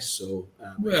guy. So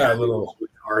a little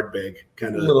Ardbeg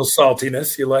kind of. A little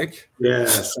saltiness you like? Yeah.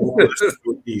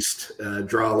 East,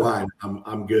 draw a line.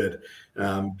 I'm good.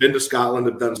 Been to Scotland.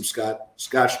 I've done some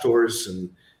Scotch tours and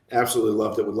absolutely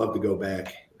loved it. Would love to go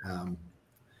back.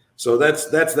 So that's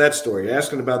that story.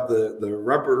 Asking about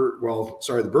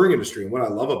the brewing industry and what I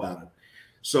love about it.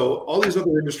 So all these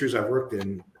other industries I've worked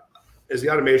in, as the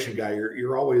automation guy,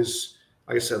 you're always,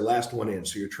 like I said, last one in.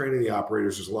 So you're training the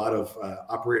operators. There's a lot of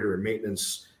operator and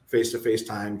maintenance face-to-face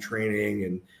time training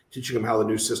and teaching them how the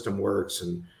new system works.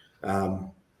 And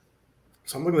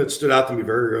something that stood out to me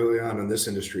very early on in this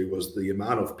industry was the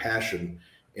amount of passion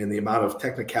and the amount of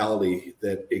technicality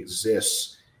that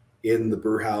exists in the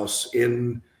brew house,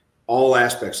 in all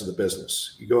aspects of the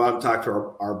business. You go out and talk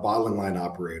to our bottling line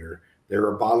operator. They're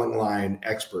a bottling line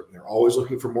expert, and they're always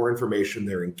looking for more information.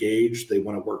 They're engaged. They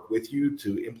want to work with you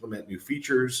to implement new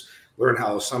features, learn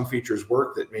how some features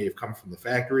work that may have come from the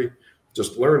factory.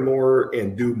 Just learn more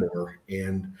and do more.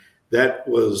 And that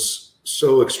was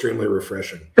so extremely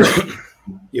refreshing.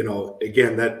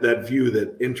 Again, that view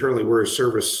that internally we're a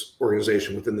service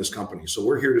organization within this company. So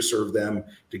we're here to serve them,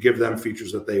 to give them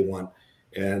features that they want.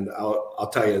 And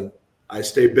I'll tell you, I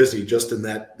stay busy just in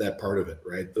that part of it,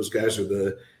 right? Those guys are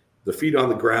the feet on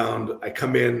the ground. I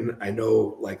come in, I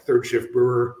know, like third shift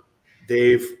brewer,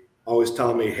 Dave always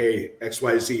telling me, hey,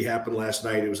 XYZ happened last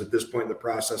night. It was at this point in the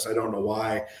process. I don't know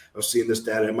why. I was seeing this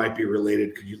data. It might be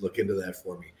related. Could you look into that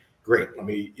for me? Great. Let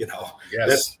me, Yes.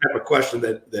 That's the type of question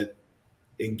that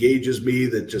engages me,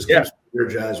 that just keeps me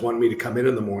energized, wanting me to come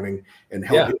in the morning and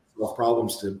help you solve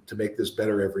problems to make this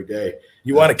better every day.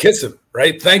 You want to kiss him,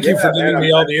 right? Thank you for giving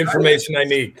me all the information I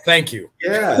need. Thank you.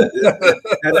 Yeah,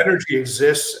 that energy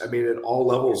exists, at all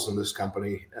levels in this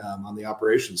company, on the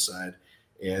operations side.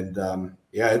 And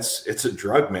it's a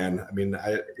drug, man. They're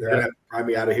gonna have to pry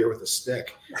me out of here with a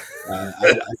stick.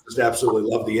 I just absolutely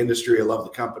love the industry. I love the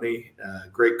company.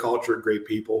 Great culture, great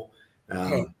people.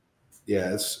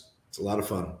 It's a lot of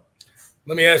fun.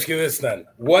 Let me ask you this then: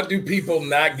 what do people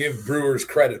not give brewers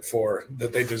credit for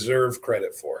that they deserve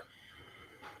credit for?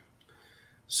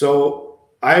 So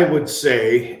I would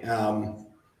say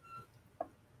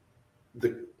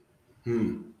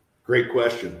great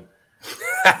question.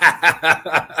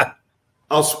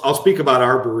 I'll speak about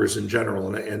our brewers in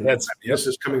general, and this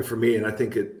is coming from me, and I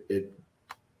think it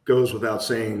goes without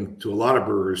saying to a lot of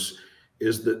brewers,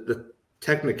 is that the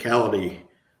technicality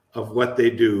of what they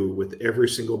do with every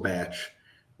single batch,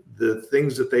 the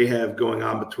things that they have going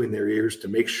on between their ears to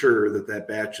make sure that that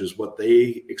batch is what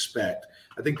they expect.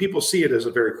 I think people see it as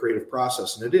a very creative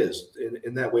process, and it is.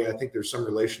 In that way, I think there's some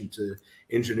relation to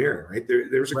engineering, right?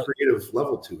 There's a creative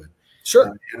level to it.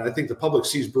 Sure. And I think the public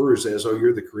sees brewers as, oh,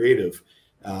 you're the creative.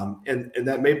 And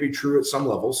that may be true at some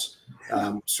levels.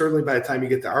 Certainly by the time you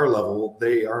get to our level,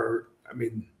 they are, I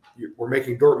mean, we're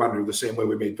making Dortmunder the same way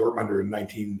we made Dortmunder in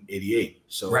 1988.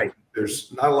 So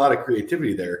there's not a lot of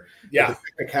creativity there. Yeah. But the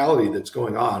technicality that's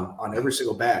going on every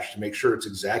single batch to make sure it's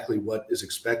exactly what is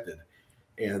expected.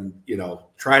 And, you know,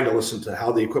 trying to listen to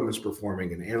how the equipment's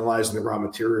performing and analyzing the raw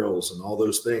materials and all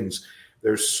those things.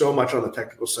 There's so much on the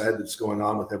technical side that's going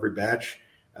on with every batch.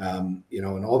 You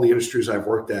know, in all the industries I've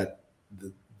worked at,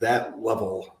 that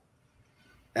level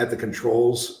at the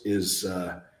controls is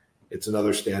it's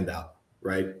another standout,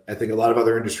 right? I think a lot of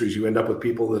other industries, you end up with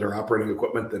people that are operating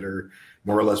equipment that are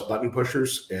more or less button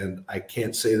pushers, and I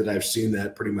can't say that I've seen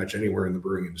that pretty much anywhere in the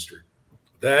brewing industry.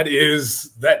 That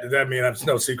is that. I mean, it's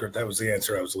no secret that was the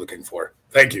answer I was looking for.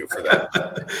 Thank you for that.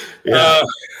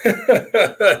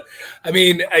 I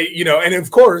mean, you know, and of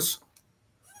course,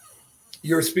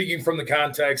 you're speaking from the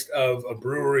context of a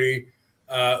brewery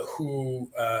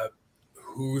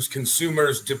whose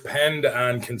consumers depend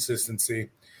on consistency,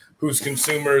 whose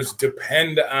consumers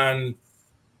depend on,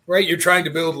 right? You're trying to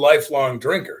build lifelong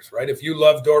drinkers, right? If you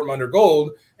love Dortmunder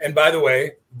Gold, and by the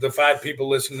way, the 5 people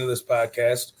listening to this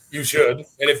podcast, you should.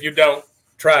 And if you don't,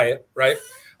 try it, right?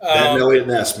 That Elliot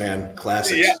Ness, man,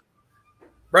 classics. Yeah,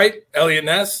 right? Elliot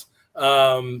Ness,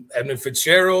 Edmund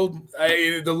Fitzgerald,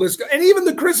 the list, and even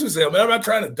the Christmas ale. Man, I'm not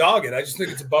trying to dog it. I just think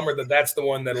it's a bummer that that's the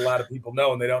one that a lot of people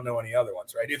know and they don't know any other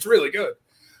ones, right? It's really good.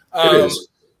 It is.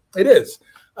 It is.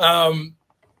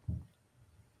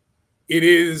 It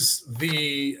is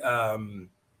the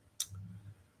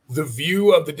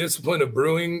view of the discipline of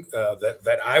brewing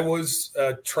that I was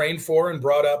trained for and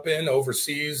brought up in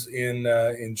overseas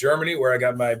in Germany, where I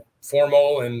got my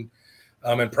formal and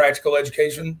practical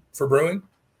education for brewing.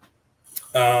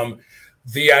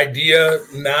 The idea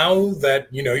now that,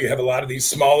 you know, you have a lot of these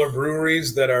smaller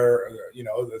breweries that are, you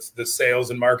know, the sales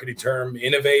and marketing term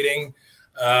innovating,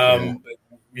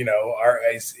 you know,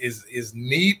 is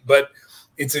neat, but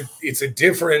it's a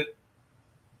different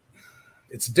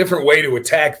way to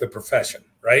attack the profession,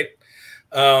 right?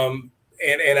 And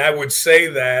I would say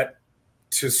that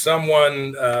to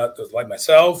someone like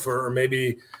myself, or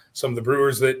maybe some of the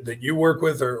brewers that you work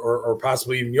with, or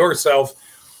possibly even yourself,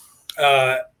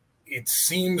 it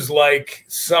seems like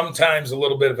sometimes a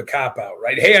little bit of a cop-out,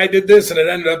 right? Hey, I did this and it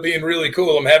ended up being really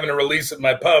cool. I'm having a release at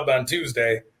my pub on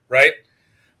Tuesday, right?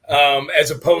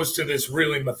 As opposed to this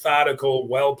really methodical,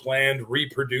 well-planned,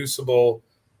 reproducible.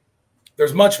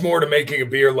 There's much more to making a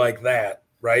beer like that,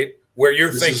 right? Where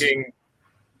you're thinking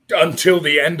until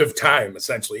the end of time,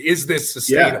 essentially. Is this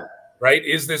sustainable, right?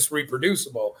 Is this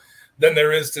reproducible? Than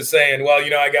there is to saying, well,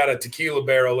 you know, I got a tequila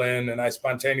barrel in and I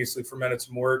spontaneously fermented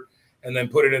some wort and then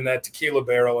put it in that tequila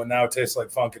barrel and now it tastes like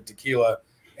funkin' tequila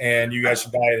and you guys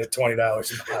should buy it at $20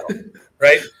 a bottle,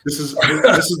 right? This is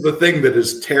the thing that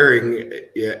is tearing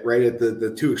right at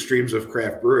the two extremes of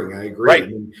craft brewing. I agree. Right. I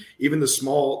mean, even there's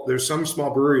some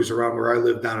small breweries around where I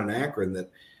live down in Akron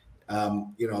that,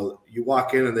 you know, you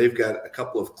walk in and they've got a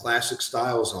couple of classic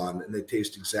styles on and they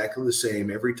taste exactly the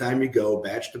same every time you go,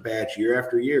 batch to batch, year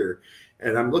after year.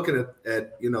 And I'm looking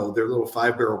at you know, their little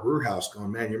 5-barrel brew house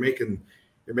going, man, you're making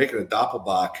a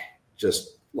Doppelbock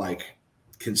just like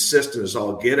consistent as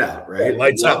all get out, right?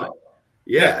 Lights up.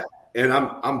 Yeah. And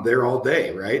I'm there all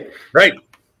day, right? Right.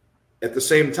 At the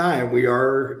same time, we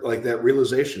are like that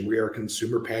realization, we are a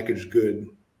consumer packaged good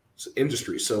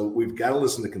industry. So we've got to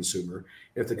listen to consumer.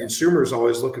 If the consumer is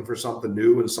always looking for something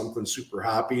new and something super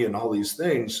hoppy and all these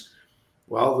things,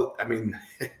 well, I mean,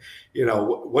 you know,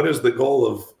 what is the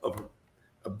goal of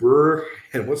a brewer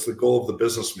and what's the goal of the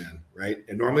businessman, right?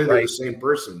 And normally they're the same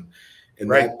person. And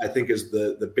that, I think, is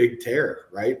the big tear,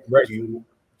 right? Do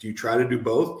you try to do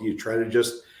both? Do you try to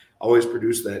just always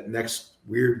produce that next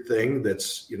weird thing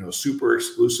that's, you know, super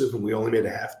exclusive and we only made a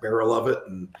half barrel of it?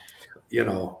 And, you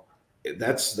know,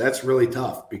 that's really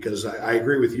tough, because I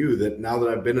agree with you that now that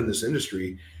I've been in this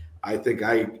industry, I think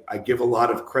I give a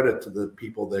lot of credit to the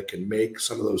people that can make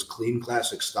some of those clean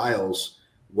classic styles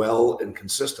well and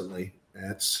consistently.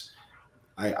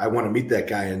 I want to meet that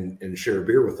guy and share a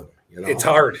beer with him. It's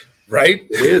hard, right?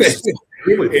 It is.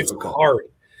 Really difficult. It's hard.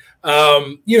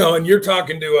 And you're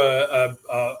talking to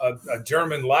a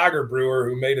German lager brewer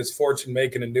who made his fortune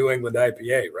making a New England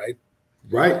IPA, right?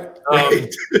 Right.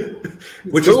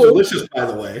 Which is delicious, by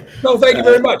the way. No, thank you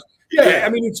very much. Yeah, I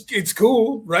mean, it's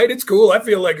cool, right? It's cool. I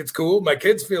feel like it's cool. My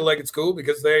kids feel like it's cool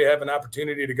because they have an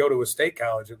opportunity to go to a state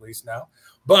college at least now.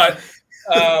 But,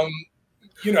 I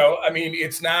mean,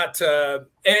 it's not,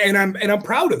 and I'm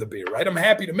proud of the beer, right? I'm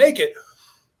happy to make it.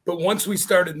 But once we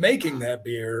started making that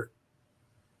beer,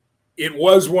 it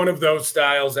was one of those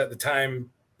styles at the time,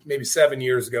 maybe 6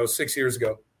 years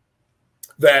ago,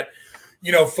 that,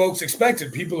 folks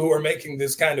expected people who are making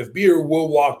this kind of beer will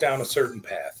walk down a certain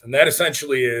path. And that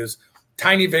essentially is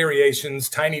tiny variations,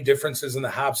 tiny differences in the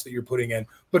hops that you're putting in,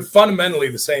 but fundamentally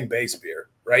the same base beer,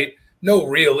 right? No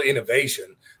real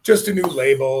innovation, just a new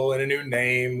label and a new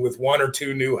name with 1 or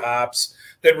 2 new hops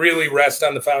that really rest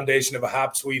on the foundation of a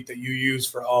hop suite that you use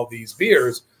for all these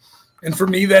beers. And for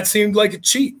me, that seemed like a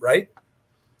cheat, right?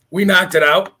 We knocked it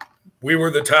out. We were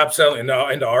the top selling,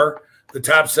 and are the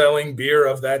top selling beer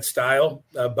of that style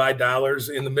by dollars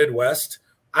in the Midwest.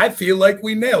 I feel like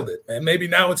we nailed it, and maybe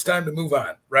now it's time to move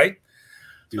on, right?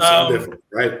 Do something different,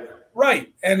 right?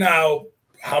 Right. And now,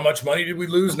 how much money did we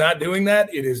lose not doing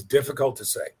that? It is difficult to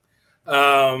say.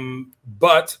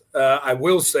 But I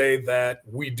will say that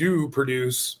we do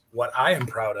produce what I am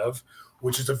proud of,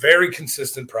 which is a very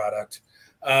consistent product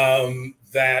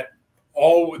that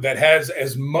has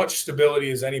as much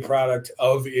stability as any product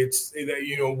of its,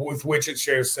 with which it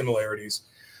shares similarities,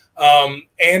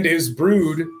 and is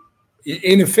brewed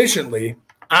inefficiently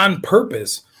on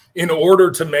purpose in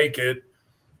order to make it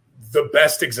the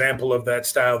best example of that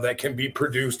style that can be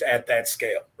produced at that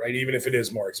scale, right? Even if it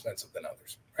is more expensive than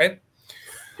others, right?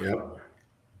 Yep.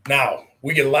 Now,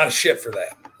 we get a lot of shit for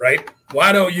that, right?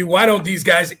 Why don't these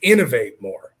guys innovate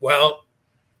more? Well,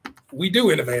 we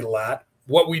do innovate a lot.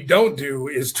 What we don't do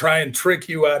is try and trick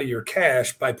you out of your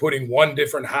cash by putting one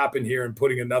different hop in here and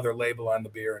putting another label on the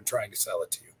beer and trying to sell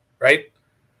it to you, right?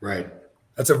 Right.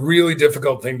 That's a really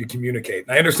difficult thing to communicate.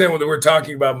 And I understand whether we're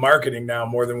talking about marketing now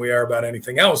more than we are about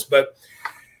anything else, but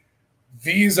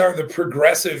these are the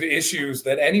progressive issues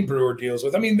that any brewer deals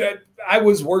with. I mean, I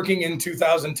was working in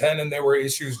 2010 and there were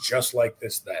issues just like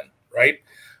this then, right?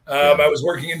 I was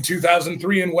working in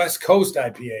 2003 and West Coast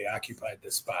IPA occupied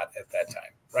this spot at that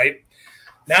time, right?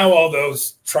 Now all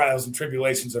those trials and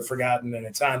tribulations are forgotten and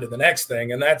it's on to the next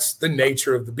thing. And that's the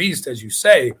nature of the beast, as you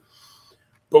say.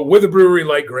 But with a brewery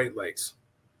like Great Lakes,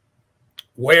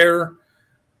 where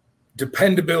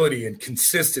dependability and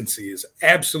consistency is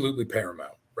absolutely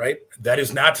paramount, right? That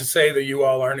is not to say that you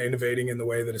all aren't innovating in the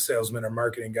way that a salesman or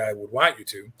marketing guy would want you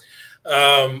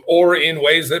to, or in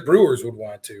ways that brewers would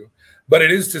want to. But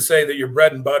it is to say that your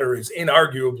bread and butter is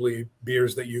inarguably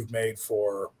beers that you've made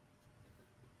for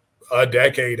a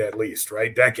decade at least,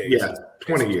 right? Decades. Yeah,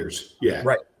 20 years. Yeah.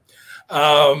 Right.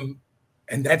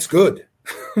 And that's good,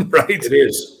 right? It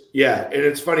is. Yeah, and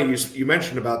it's funny you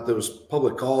mentioned about those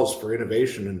public calls for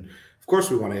innovation, and of course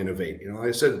we want to innovate. Like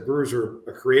I said, brewers are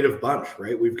a creative bunch,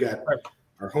 right? We've got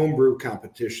our homebrew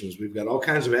competitions. We've got all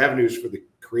kinds of avenues for the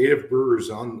creative brewers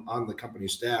on the company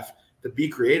staff to be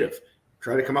creative,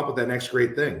 try to come up with that next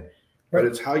great thing. Right. But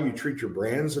it's how you treat your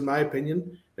brands, in my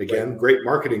opinion. Again, great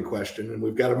marketing question, and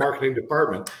we've got a marketing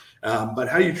department. But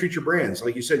how you treat your brands,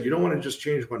 like you said, you don't want to just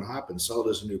change one hop and sell it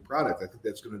as a new product. I think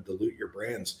that's going to dilute your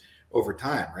brands over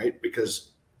time, right?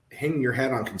 Because hanging your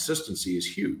hat on consistency is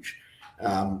huge.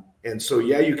 And so,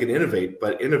 yeah, you can innovate,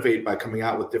 but innovate by coming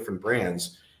out with different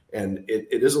brands. And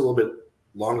it is a little bit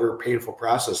longer, painful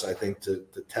process, I think, to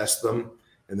test them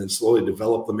and then slowly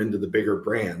develop them into the bigger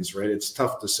brands, right? It's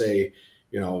tough to say,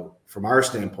 from our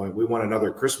standpoint, we want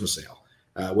another Christmas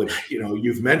ale, which,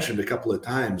 you've mentioned a couple of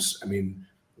times. I mean,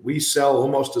 we sell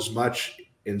almost as much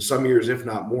in some years, if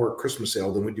not more, Christmas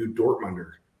ale than we do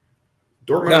Dortmunder.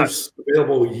 Dortmunder is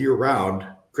available year round.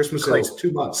 Christmas ale is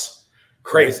 2 months.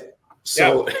 Crazy.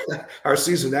 So our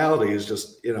seasonality is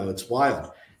just, it's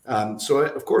wild. So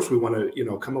of course we want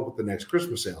to, come up with the next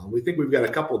Christmas ale. And we think we've got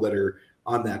a couple that are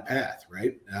on that path,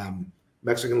 right?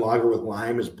 Mexican lager with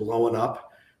lime is blowing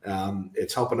up.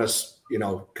 It's helping us,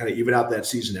 kind of even out that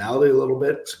seasonality a little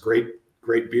bit. It's a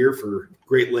great beer for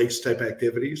Great Lakes type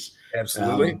activities.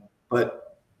 Absolutely.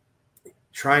 But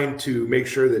trying to make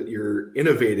sure that you're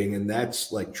innovating, and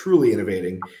that's like truly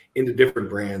innovating into different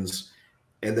brands.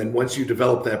 And then once you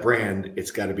develop that brand,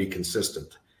 it's got to be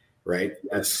consistent, right?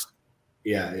 Yes.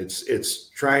 It's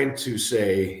trying to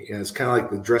say, it's kind of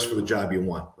like the dress for the job you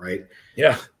want, right?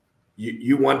 Yeah.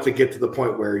 You want to get to the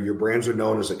point where your brands are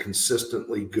known as a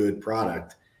consistently good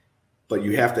product, but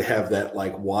you have to have that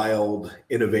like wild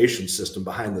innovation system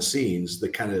behind the scenes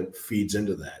that kind of feeds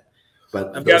into that.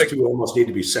 But those two almost need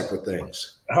to be separate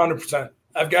things. 100%.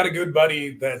 I've got a good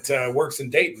buddy that works in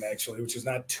Dayton, actually, which is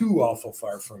not too awful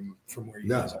far from where you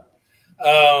guys are.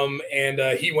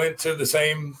 And he went to the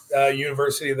same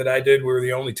university that I did. We were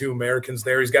the only two Americans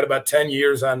there. He's got about 10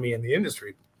 years on me in the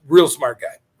industry. Real smart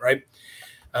guy, right?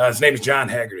 His name is John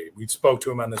Haggerty. We spoke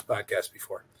to him on this podcast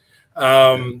before.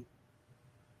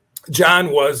 John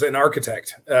was an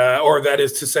architect, or that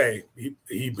is to say,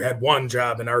 he had one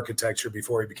job in architecture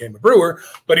before he became a brewer,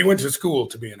 but he went to school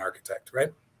to be an architect,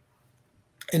 right?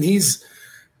 And he's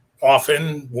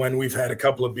often, when we've had a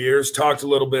couple of beers, talked a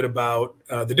little bit about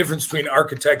the difference between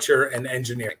architecture and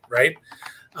engineering, right?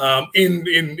 In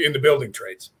the building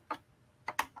trades,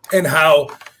 and how,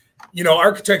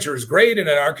 architecture is great, and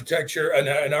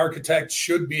an architect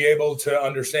should be able to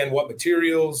understand what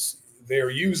materials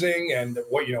they're using and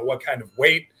what kind of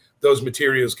weight those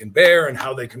materials can bear and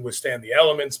how they can withstand the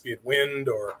elements, be it wind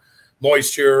or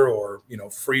moisture or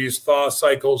freeze thaw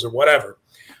cycles or whatever.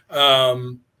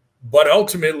 But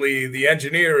ultimately, the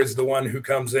engineer is the one who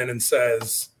comes in and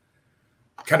says,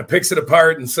 kind of picks it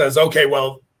apart and says, okay,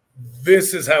 well,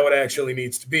 this is how it actually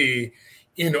needs to be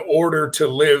in order to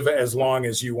live as long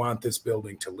as you want this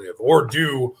building to live, or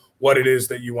do what it is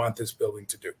that you want this building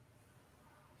to do.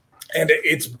 And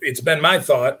it's been my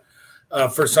thought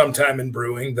for some time in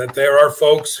brewing that there are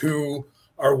folks who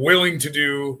are willing to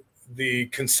do the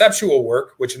conceptual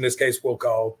work, which in this case we'll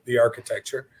call the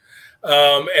architecture,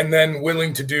 and then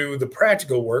willing to do the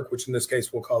practical work, which in this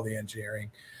case we'll call the engineering,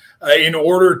 in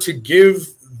order to give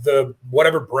the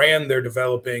whatever brand they're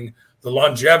developing the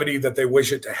longevity that they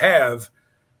wish it to have.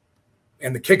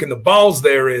 And the kick in the balls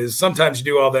there is sometimes you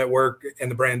do all that work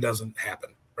and the brand doesn't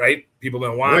happen, right? People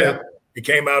don't want it. It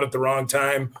came out at the wrong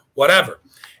time, whatever.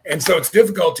 And so it's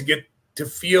difficult to get to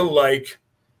feel like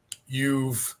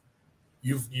you've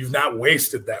not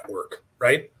wasted that work,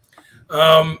 right?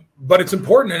 But it's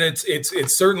important, and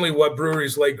it's certainly what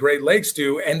breweries like Great Lakes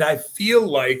do. And I feel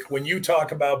like when you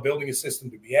talk about building a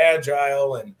system to be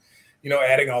agile and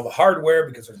adding all the hardware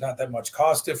because there's not that much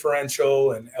cost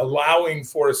differential, and allowing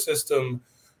for a system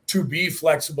to be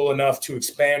flexible enough to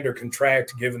expand or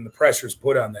contract given the pressures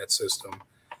put on that system,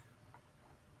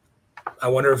 I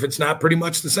wonder if it's not pretty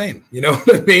much the same. You know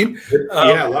what I mean?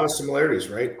 Yeah, a lot of similarities,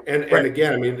 right? And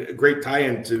again, I mean, a great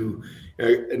tie-in to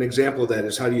an example of that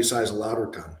is how do you size a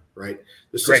lauter ton, right?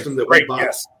 The system that we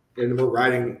bought and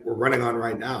we're running on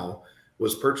right now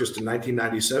was purchased in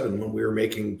 1997 when we were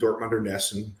making Dortmunder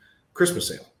Ness and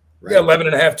Christmas Ale. Right? Yeah, 11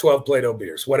 and a half, 12 Plato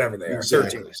beers, whatever they are.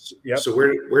 Exactly. 13. Yep. So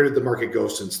where did the market go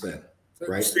since then?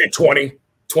 Right? 20,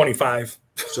 25.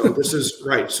 So this is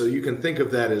right. So you can think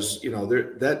of that as,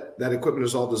 that equipment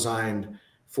is all designed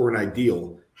for an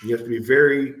ideal. You have to be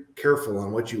very careful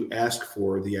on what you ask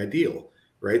for the ideal,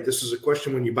 right? This is a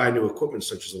question when you buy new equipment,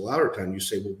 such as a lauter ton, you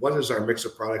say, well, what is our mix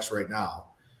of products right now?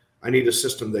 I need a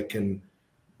system that can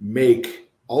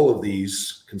make all of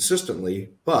these consistently,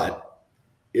 but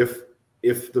if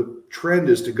the trend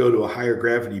is to go to a higher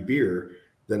gravity beer,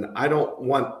 then I don't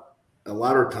want a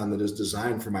lauter ton that is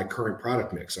designed for my current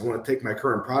product mix. I want to take my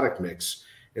current product mix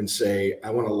and say, I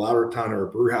want a lauter ton or a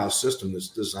brew house system that's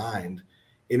designed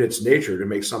in its nature to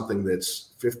make something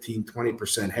that's 15,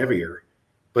 20% heavier,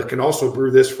 but can also brew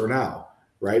this for now,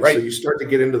 right? So you start to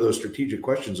get into those strategic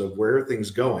questions of where are things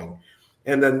going?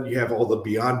 And then you have all the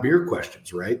beyond beer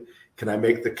questions, right? Can I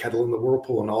make the kettle and the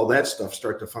whirlpool and all that stuff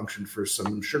start to function for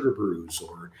some sugar brews?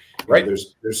 Or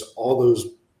there's all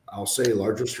those, I'll say,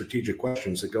 larger strategic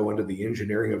questions that go into the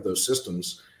engineering of those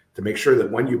systems to make sure that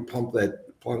when you plop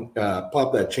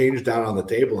that change down on the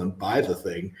table and buy the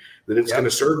thing, that it's going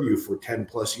to serve you for 10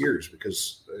 plus years.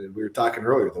 Because we were talking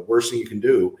earlier, the worst thing you can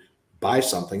do, buy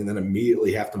something and then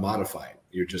immediately have to modify it.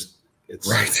 It's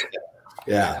right.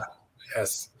 Yeah.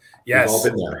 Yes. We've all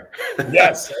been there.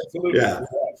 Yes, absolutely. Yeah.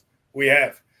 We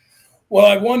have. Well,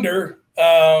 I wonder,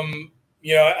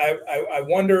 I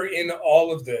wonder in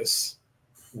all of this,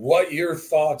 what your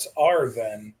thoughts are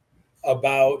then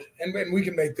about, and we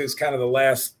can make this kind of the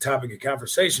last topic of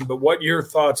conversation, but what your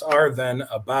thoughts are then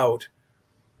about,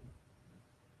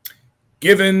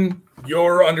 given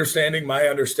your understanding, my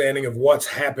understanding of what's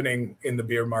happening in the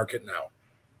beer market now.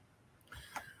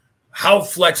 How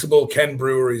flexible can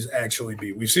breweries actually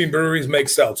be? We've seen breweries make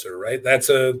seltzer, right? That's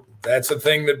a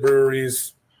thing that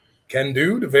breweries can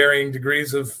do to varying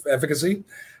degrees of efficacy,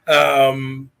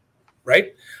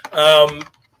 right?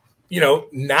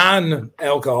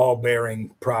 Non-alcohol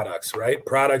bearing products, right?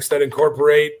 Products that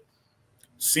incorporate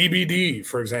CBD,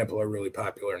 for example, are really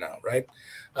popular now, right?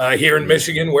 Here in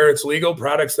Michigan, where it's legal,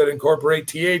 products that incorporate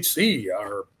THC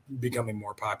are becoming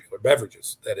more popular,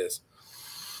 beverages, that is.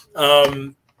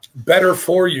 Better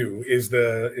for you is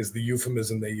the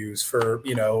euphemism they use for,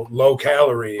 low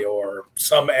calorie or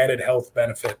some added health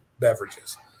benefit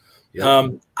beverages.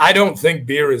 Yep. I don't think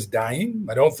beer is dying.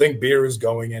 I don't think beer is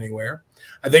going anywhere.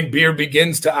 I think beer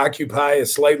begins to occupy a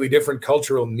slightly different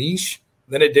cultural niche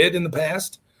than it did in the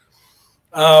past.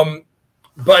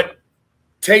 But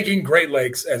taking Great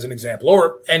Lakes as an example,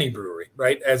 or any brewery,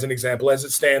 right, as an example, as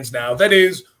it stands now, that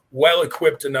is well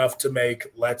equipped enough to make,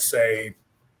 let's say,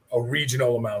 a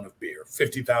regional amount of beer,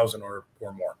 50,000 or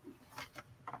more.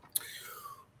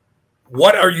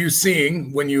 What are you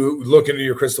seeing when you look into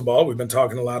your crystal ball? We've been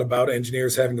talking a lot about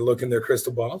engineers having to look in their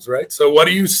crystal balls, right? So what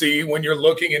do you see when you're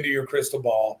looking into your crystal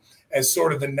ball as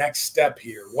sort of the next step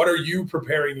here? What are you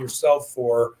preparing yourself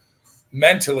for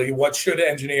mentally? What should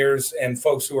engineers and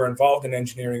folks who are involved in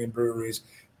engineering and breweries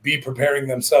be preparing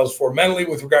themselves for mentally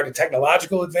with regard to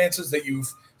technological advances that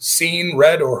you've seen,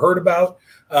 read, or heard about,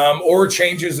 or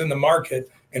changes in the market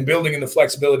and building in the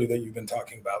flexibility that you've been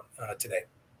talking about today?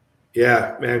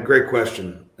 Yeah, man, great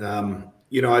question.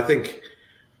 I think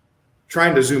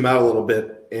trying to zoom out a little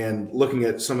bit and looking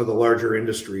at some of the larger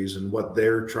industries and what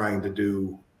they're trying to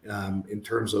do in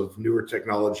terms of newer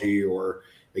technology, or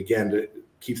again, to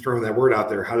keep throwing that word out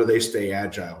there, how do they stay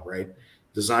agile, right?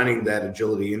 Designing that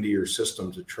agility into your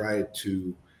system to try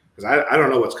to, because I don't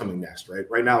know what's coming next, right?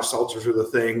 Right now, seltzers are the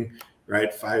thing,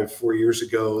 right? 4 years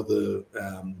ago, the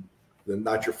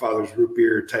not your father's root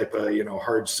beer type of,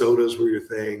 hard sodas were your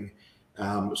thing.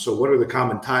 So what are the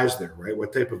common ties there, right?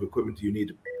 What type of equipment do you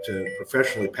need to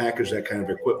professionally package that kind of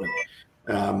equipment?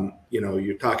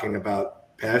 You're talking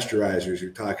about pasteurizers,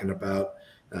 you're talking about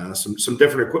some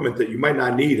different equipment that you might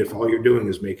not need if all you're doing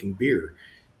is making beer.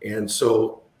 And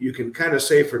so you can kind of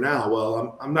say for now,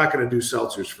 well, I'm not going to do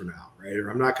seltzers for now, right? Or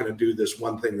I'm not going to do this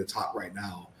one thing that's hot right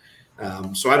now.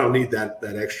 So I don't need that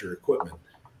extra equipment.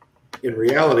 In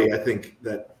reality, I think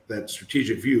that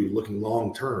strategic view, looking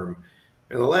long term,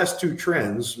 and the last two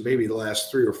trends, maybe the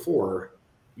last 3 or 4,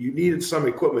 you needed some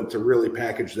equipment to really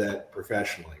package that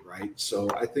professionally, right? So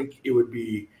I think it would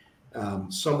be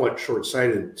somewhat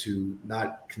short-sighted to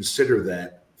not consider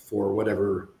that for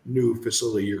whatever new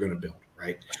facility you're going to build,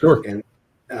 right? Sure. And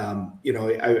I'm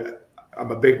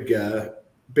a big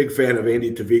fan of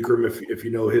Andy Tavicrum, if you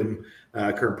know him,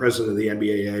 current president of the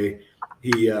NBAA.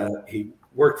 He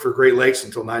worked for Great Lakes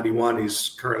until 91.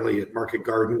 He's currently at Market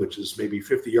Garden, which is maybe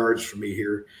 50 yards from me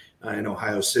here in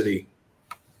Ohio City.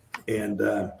 And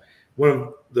one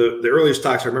of the earliest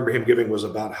talks I remember him giving was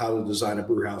about how to design a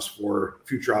brew house for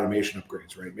future automation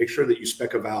upgrades, right? Make sure that you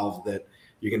spec a valve that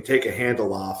you can take a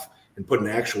handle off and put an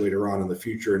actuator on in the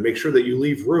future, and make sure that you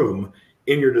leave room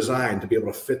in your design to be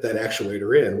able to fit that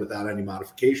actuator in without any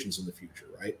modifications in the future,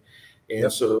 right?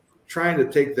 And so trying to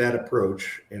take that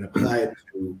approach and apply it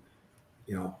to,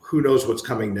 who knows what's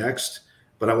coming next,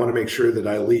 but I want to make sure that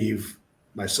I leave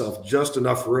myself just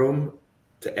enough room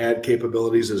to add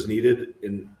capabilities as needed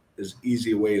in as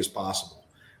easy a way as possible,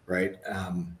 right?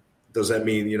 Does that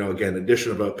mean, again,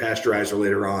 addition of a pasteurizer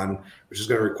later on, which is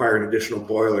going to require an additional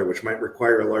boiler, which might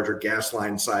require a larger gas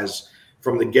line size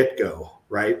from the get-go,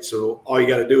 right? So all you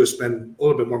got to do is spend a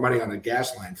little bit more money on a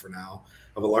gas line for now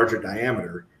of a larger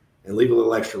diameter and leave a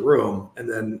little extra room. And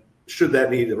then should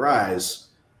that need arise,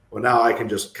 well, now I can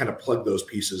just kind of plug those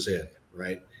pieces in,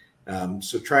 right?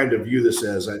 So trying to view this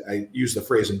as, I use the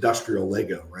phrase industrial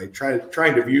Lego, right?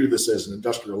 Trying to view this as an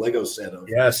industrial Lego set of,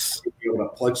 yes, being able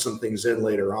to plug some things in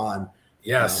later on.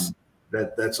 Yes.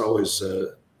 That's always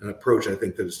an approach I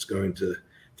think that is going to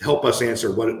help us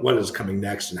answer what is coming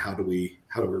next and how do we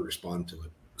respond to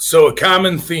it. So a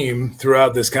common theme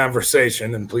throughout this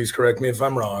conversation, and please correct me if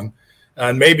I'm wrong,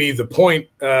 and maybe the point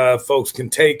folks can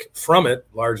take from it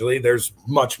largely, there's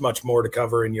much, much more to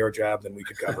cover in your job than we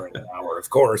could cover in an hour, of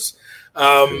course,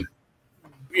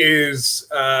 is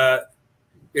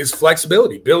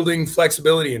flexibility, building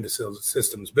flexibility into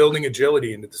systems, building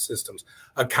agility into the systems,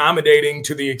 accommodating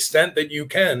to the extent that you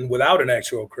can without an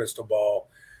actual crystal ball,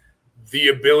 the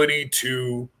ability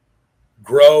to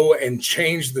grow and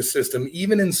change the system,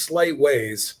 even in slight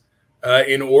ways,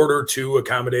 in order to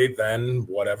accommodate then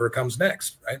whatever comes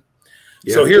next, right?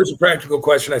 Yeah. So here's a practical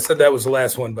question. I said that was the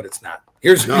last one, but it's not.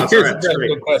 Here's a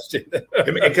practical question.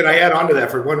 And can I add on to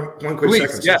that for one quick Please,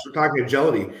 second? Yeah. Since we're talking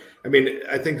agility, I mean,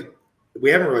 I think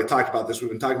we haven't really talked about this. We've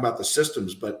been talking about the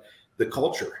systems, but the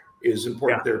culture is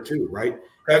important there too, right?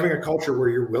 Having a culture where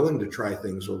you're willing to try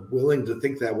things or willing to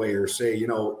think that way or say,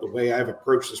 the way I've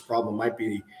approached this problem might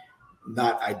be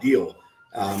not ideal.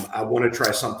 I want to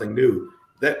try something new.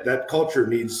 that culture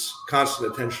needs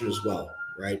constant attention as well,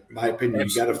 right? In my opinion,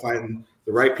 you got to find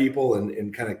the right people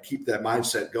and kind of keep that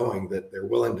mindset going, that they're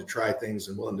willing to try things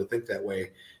and willing to think that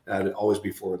way, to always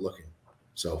be forward looking.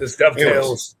 So this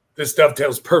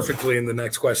dovetails perfectly in the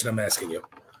next question I'm asking you.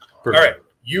 Perfect. All right.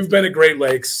 You've been at Great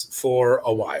Lakes for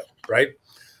a while, right?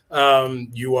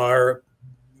 You are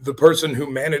the person who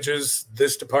manages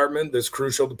this department, this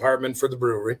crucial department for the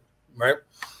brewery, right?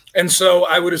 And so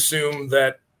I would assume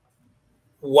that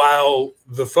while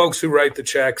the folks who write the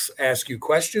checks ask you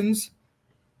questions,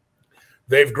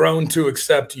 they've grown to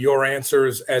accept your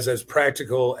answers as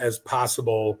practical as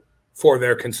possible for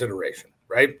their consideration,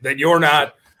 right? That you're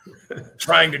not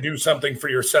trying to do something for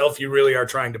yourself. You really are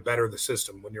trying to better the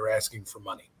system when you're asking for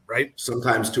money, right?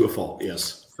 Sometimes to a fault,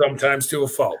 yes. Sometimes to a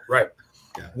fault, right?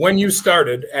 Yeah. When you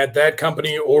started at that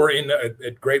company or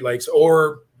at Great Lakes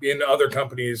or in other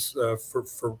companies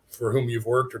for whom you've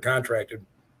worked or contracted,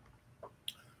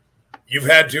 you've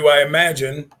had to, I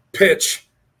imagine, pitch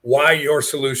why your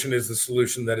solution is the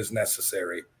solution that is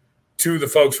necessary to the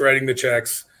folks writing the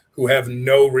checks who have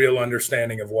no real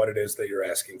understanding of what it is that you're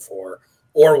asking for,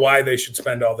 or why they should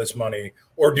spend all this money,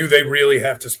 or do they really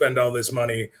have to spend all this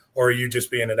money, or are you just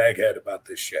being an egghead about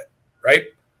this shit, right?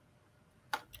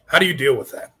 How do you deal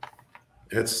with that?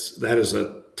 That is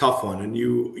a tough one, and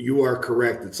you are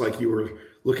correct. It's like you were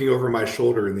looking over my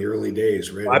shoulder in the early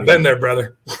days, right? I've been there,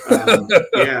 brother.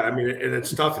 Yeah, I mean, and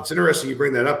it's tough. It's interesting you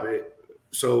bring that up.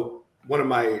 So one of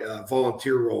my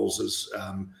volunteer roles is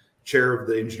chair of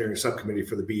the engineering subcommittee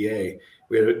for the BA.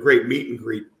 We had a great meet and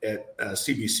greet at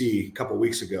CBC a couple of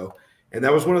weeks ago. And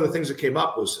that was one of the things that came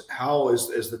up was how, as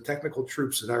the technical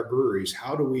troops in our breweries,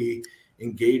 how do we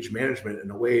engage management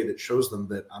in a way that shows them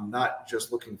that I'm not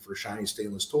just looking for shiny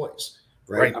stainless toys,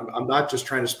 right? I'm not just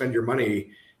trying to spend your money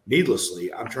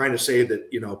needlessly. I'm trying to say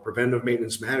that, preventive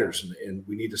maintenance matters, and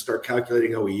we need to start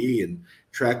calculating OEE and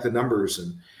track the numbers.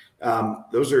 And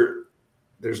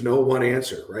there's no one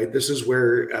answer, right? This is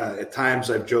where at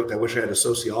times I've joked, I wish I had a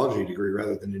sociology degree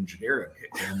rather than engineering.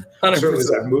 And 100%. Certainly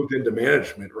as I've moved into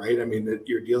management, right? I mean, that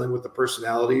you're dealing with the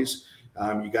personalities.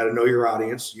 You got to know your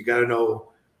audience. You got to know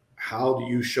how do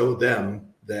you show them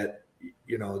that,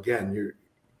 again,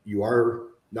 you are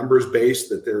numbers based,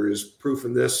 that there is proof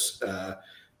in this,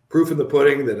 proof in the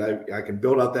pudding, that I can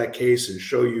build out that case and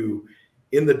show you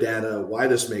in the data why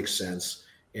this makes sense.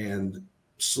 And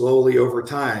slowly over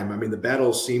time, I mean, the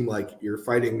battles seem like you're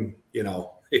fighting,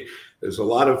 there's a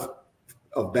lot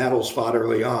of battles fought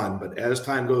early on, but as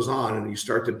time goes on and you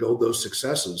start to build those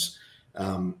successes,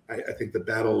 I think the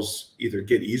battles either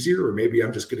get easier or maybe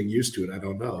I'm just getting used to it. I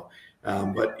don't know.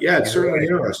 But yeah, it's certainly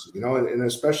interesting, and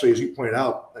especially as you pointed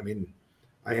out, I mean,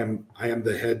 I am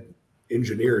the head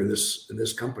engineer in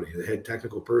this company, the head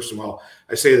technical person. Well,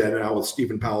 I say that now with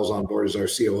Stephen Powell's on board as our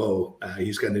COO.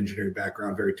 He's got an engineering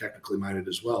background, very technically minded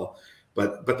as well.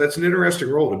 But that's an interesting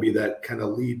role to be that kind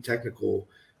of lead technical,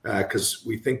 because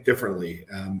we think differently.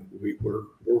 We're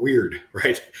weird,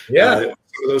 right? Yeah.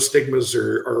 Some of those stigmas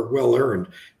are well earned.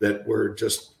 That we're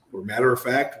matter of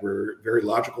fact. We're very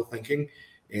logical thinking,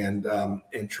 and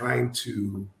trying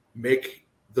to make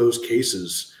those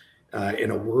cases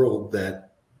in a world that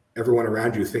everyone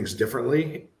around you thinks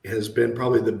differently has been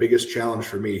probably the biggest challenge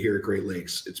for me here at Great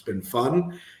Lakes. It's been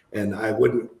fun, and I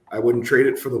wouldn't trade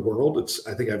it for the world.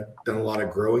 I think I've done a lot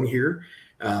of growing here,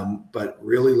 but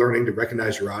really learning to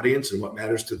recognize your audience and what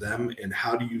matters to them, and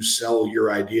how do you sell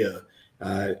your idea,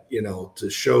 to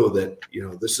show that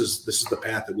this is the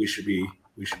path that we should be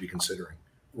considering.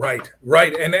 Right.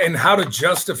 And how to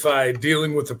justify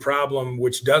dealing with the problem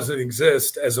which doesn't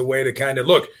exist as a way to kind of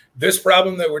look, this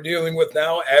problem that we're dealing with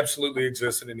now absolutely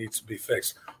exists and it needs to be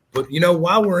fixed. But,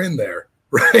 while we're in there,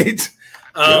 right,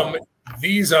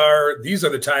 these are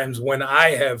the times when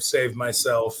I have saved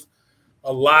myself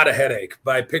a lot of headache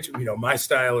by pitching. My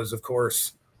style is, of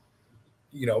course,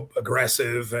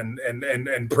 aggressive and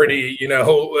pretty,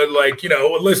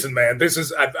 listen, man,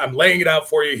 I'm laying it out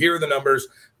for you. Here are the numbers.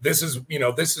 This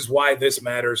is why this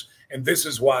matters. And this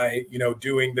is why,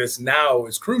 doing this now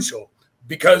is crucial,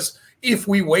 because if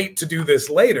we wait to do this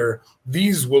later,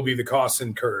 these will be the costs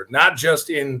incurred, not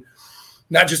just in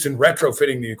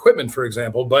retrofitting the equipment, for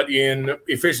example, but in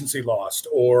efficiency lost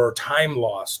or time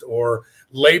lost or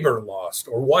labor lost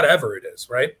or whatever it is.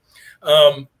 Right.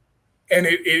 And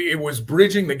it was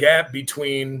bridging the gap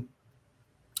between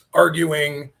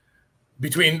avoiding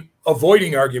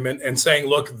argument and saying,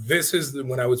 look,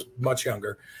 when I was much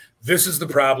younger, this is the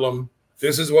problem.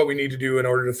 This is what we need to do in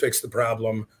order to fix the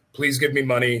problem. Please give me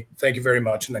money. Thank you very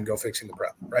much. And then go fixing the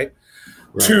problem. Right.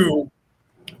 To,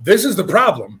 this is the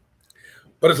problem.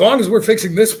 But as long as we're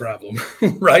fixing this problem,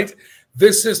 right,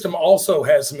 this system also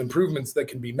has some improvements that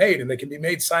can be made, and they can be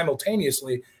made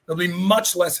simultaneously. It'll be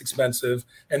much less expensive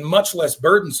and much less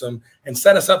burdensome and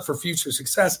set us up for future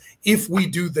success if we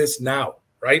do this now,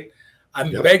 right?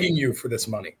 I'm begging you for this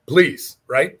money, please,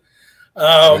 right?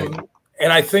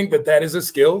 And I think that is a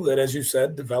skill that, as you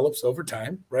said, develops over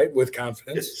time, right, with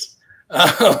confidence.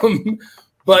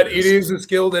 But it is a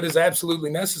skill that is absolutely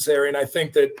necessary. And I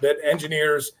think that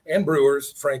engineers and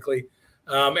brewers, frankly,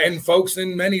 and folks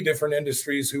in many different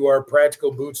industries who are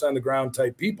practical boots on the ground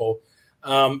type people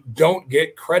don't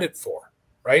get credit for,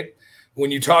 right? When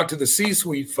you talk to the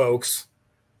C-suite folks,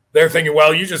 they're thinking,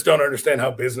 well, you just don't understand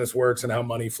how business works and how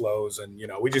money flows. And, you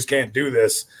know, we just can't do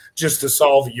this just to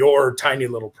solve your tiny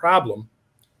little problem.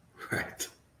 Right.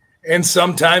 And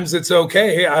sometimes it's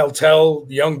okay. I'll tell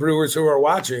young brewers who are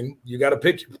watching, you got to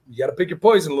pick your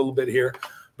poison a little bit here.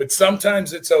 But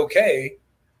sometimes it's okay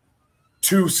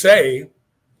to say,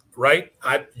 right,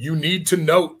 you need to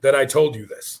note that I told you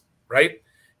this, right?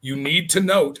 You need to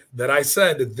note that I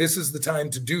said this is the time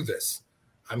to do this.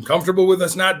 I'm comfortable with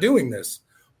us not doing this,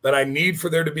 but I need for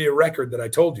there to be a record that I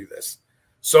told you this,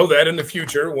 so that in the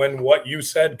future, when what you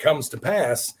said comes to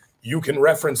pass, you can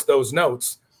reference those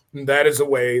notes. And that is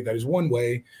one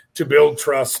way to build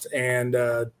trust and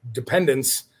a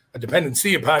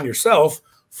dependency upon yourself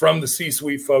from the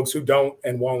C-suite folks who don't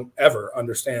and won't ever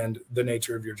understand the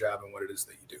nature of your job and what it is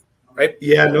that you do. Right?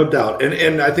 Yeah, no doubt.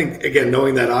 And I think, again,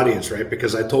 knowing that audience, right,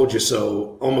 because I told you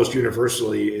so almost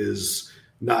universally is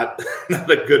not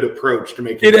a good approach to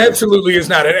make it absolutely is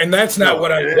not. And that's not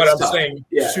what I'm tough. saying.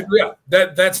 Yeah.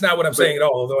 That's not what I'm saying at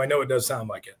all, although I know it does sound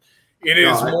like it.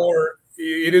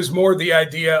 It is more the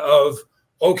idea of,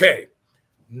 okay,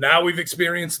 now we've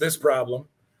experienced this problem.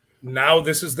 Now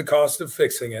this is the cost of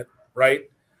fixing it, right?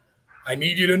 I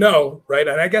need you to know, right?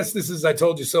 And I guess this is, I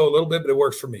told you so a little bit, but it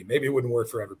works for me. Maybe it wouldn't work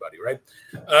for everybody, right?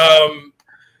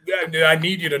 I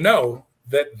need you to know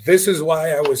that this is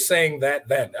why I was saying that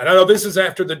then. And I know this is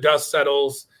after the dust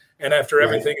settles and after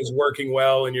everything is working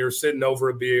well and you're sitting over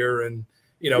a beer and,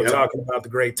 talking about the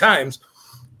great times.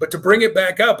 But to bring it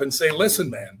back up and say, listen,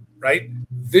 man, right?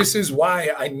 This is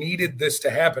why I needed this to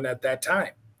happen at that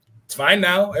time. It's fine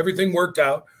now. Everything worked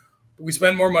out. But we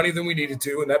spent more money than we needed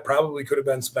to, and that probably could have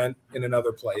been spent in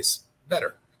another place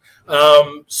better.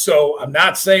 So I'm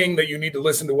not saying that you need to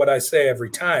listen to what I say every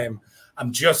time.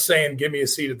 I'm just saying, give me a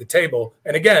seat at the table.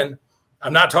 And again,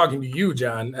 I'm not talking to you,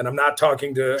 John, and I'm not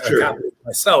talking to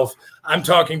myself. I'm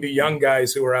talking to young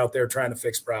guys who are out there trying to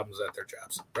fix problems at their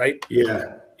jobs, right?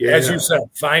 Yeah. As you said,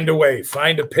 find a way,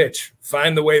 find a pitch,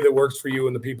 find the way that works for you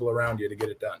and the people around you to get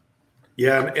it done.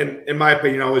 Yeah, and in my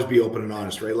opinion, always be open and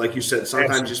honest, right? Like you said,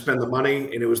 sometimes you spend the money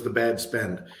and it was the bad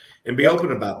spend. And be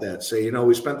open about that. Say,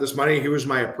 we spent this money, here was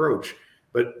my approach.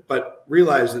 But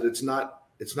realize that it's not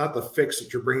the fix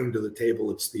that you're bringing to the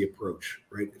table, it's the approach,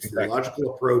 right? It's the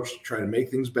logical approach to try to make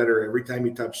things better every time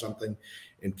you touch something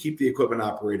and keep the equipment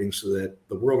operating so that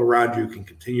the world around you can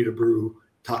continue to brew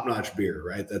top-notch beer,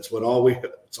 right? That's what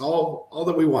it's all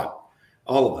that we want,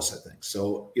 all of us, I think.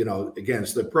 So, again,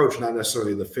 it's the approach, not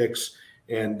necessarily the fix.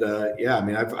 And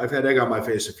I've had egg on my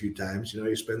face a few times.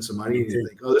 You spend some money and you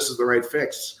think, oh, this is the right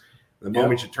fix. The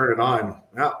moment you turn it on,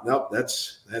 nope,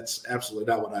 that's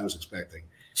absolutely not what I was expecting.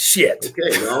 Shit.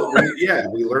 Okay, well,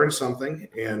 we learned something,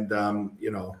 and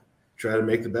try to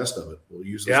make the best of it. We'll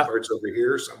use those parts over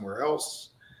here, somewhere else.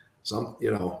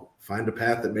 Find a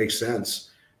path that makes sense.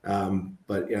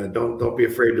 But don't be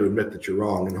afraid to admit that you're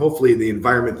wrong. And hopefully, the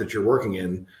environment that you're working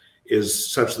in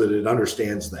is such that it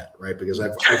understands that, right? Because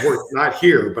I've worked not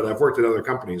here, but I've worked at other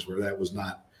companies where that was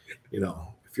not,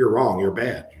 if you're wrong, you're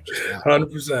bad. You're just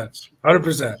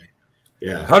 100%.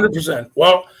 Yeah, 100%.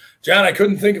 Well, John, I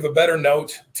couldn't think of a better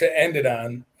note to end it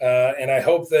on. And I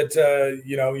hope that,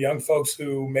 young folks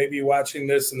who may be watching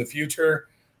this in the future,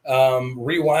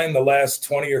 rewind the last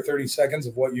 20 or 30 seconds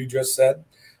of what you just said.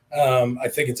 I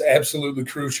think it's absolutely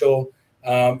crucial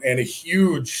and a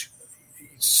huge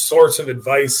source of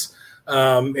advice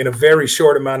in a very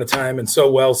short amount of time. And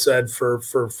so well said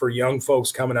for young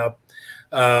folks coming up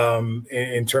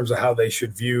in terms of how they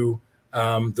should view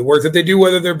the work that they do,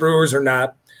 whether they're brewers or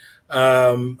not.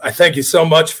 I thank you so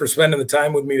much for spending the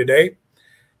time with me today.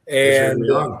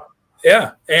 And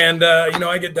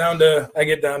I get down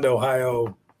to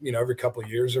Ohio, every couple of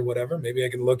years or whatever. Maybe I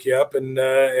can look you up and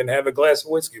have a glass of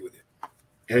whiskey with you.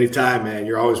 Anytime, man.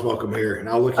 You're always welcome here, and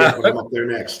I'll look you up when I'm up there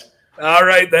next. All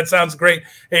right, that sounds great.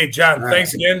 Hey, John,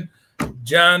 thanks again.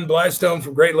 John Blystone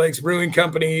from Great Lakes Brewing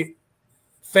Company.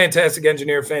 Fantastic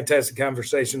engineer, fantastic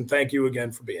conversation. Thank you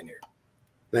again for being here.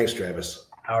 Thanks, Travis.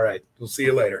 All right, we'll see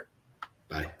you later.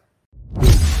 Bye.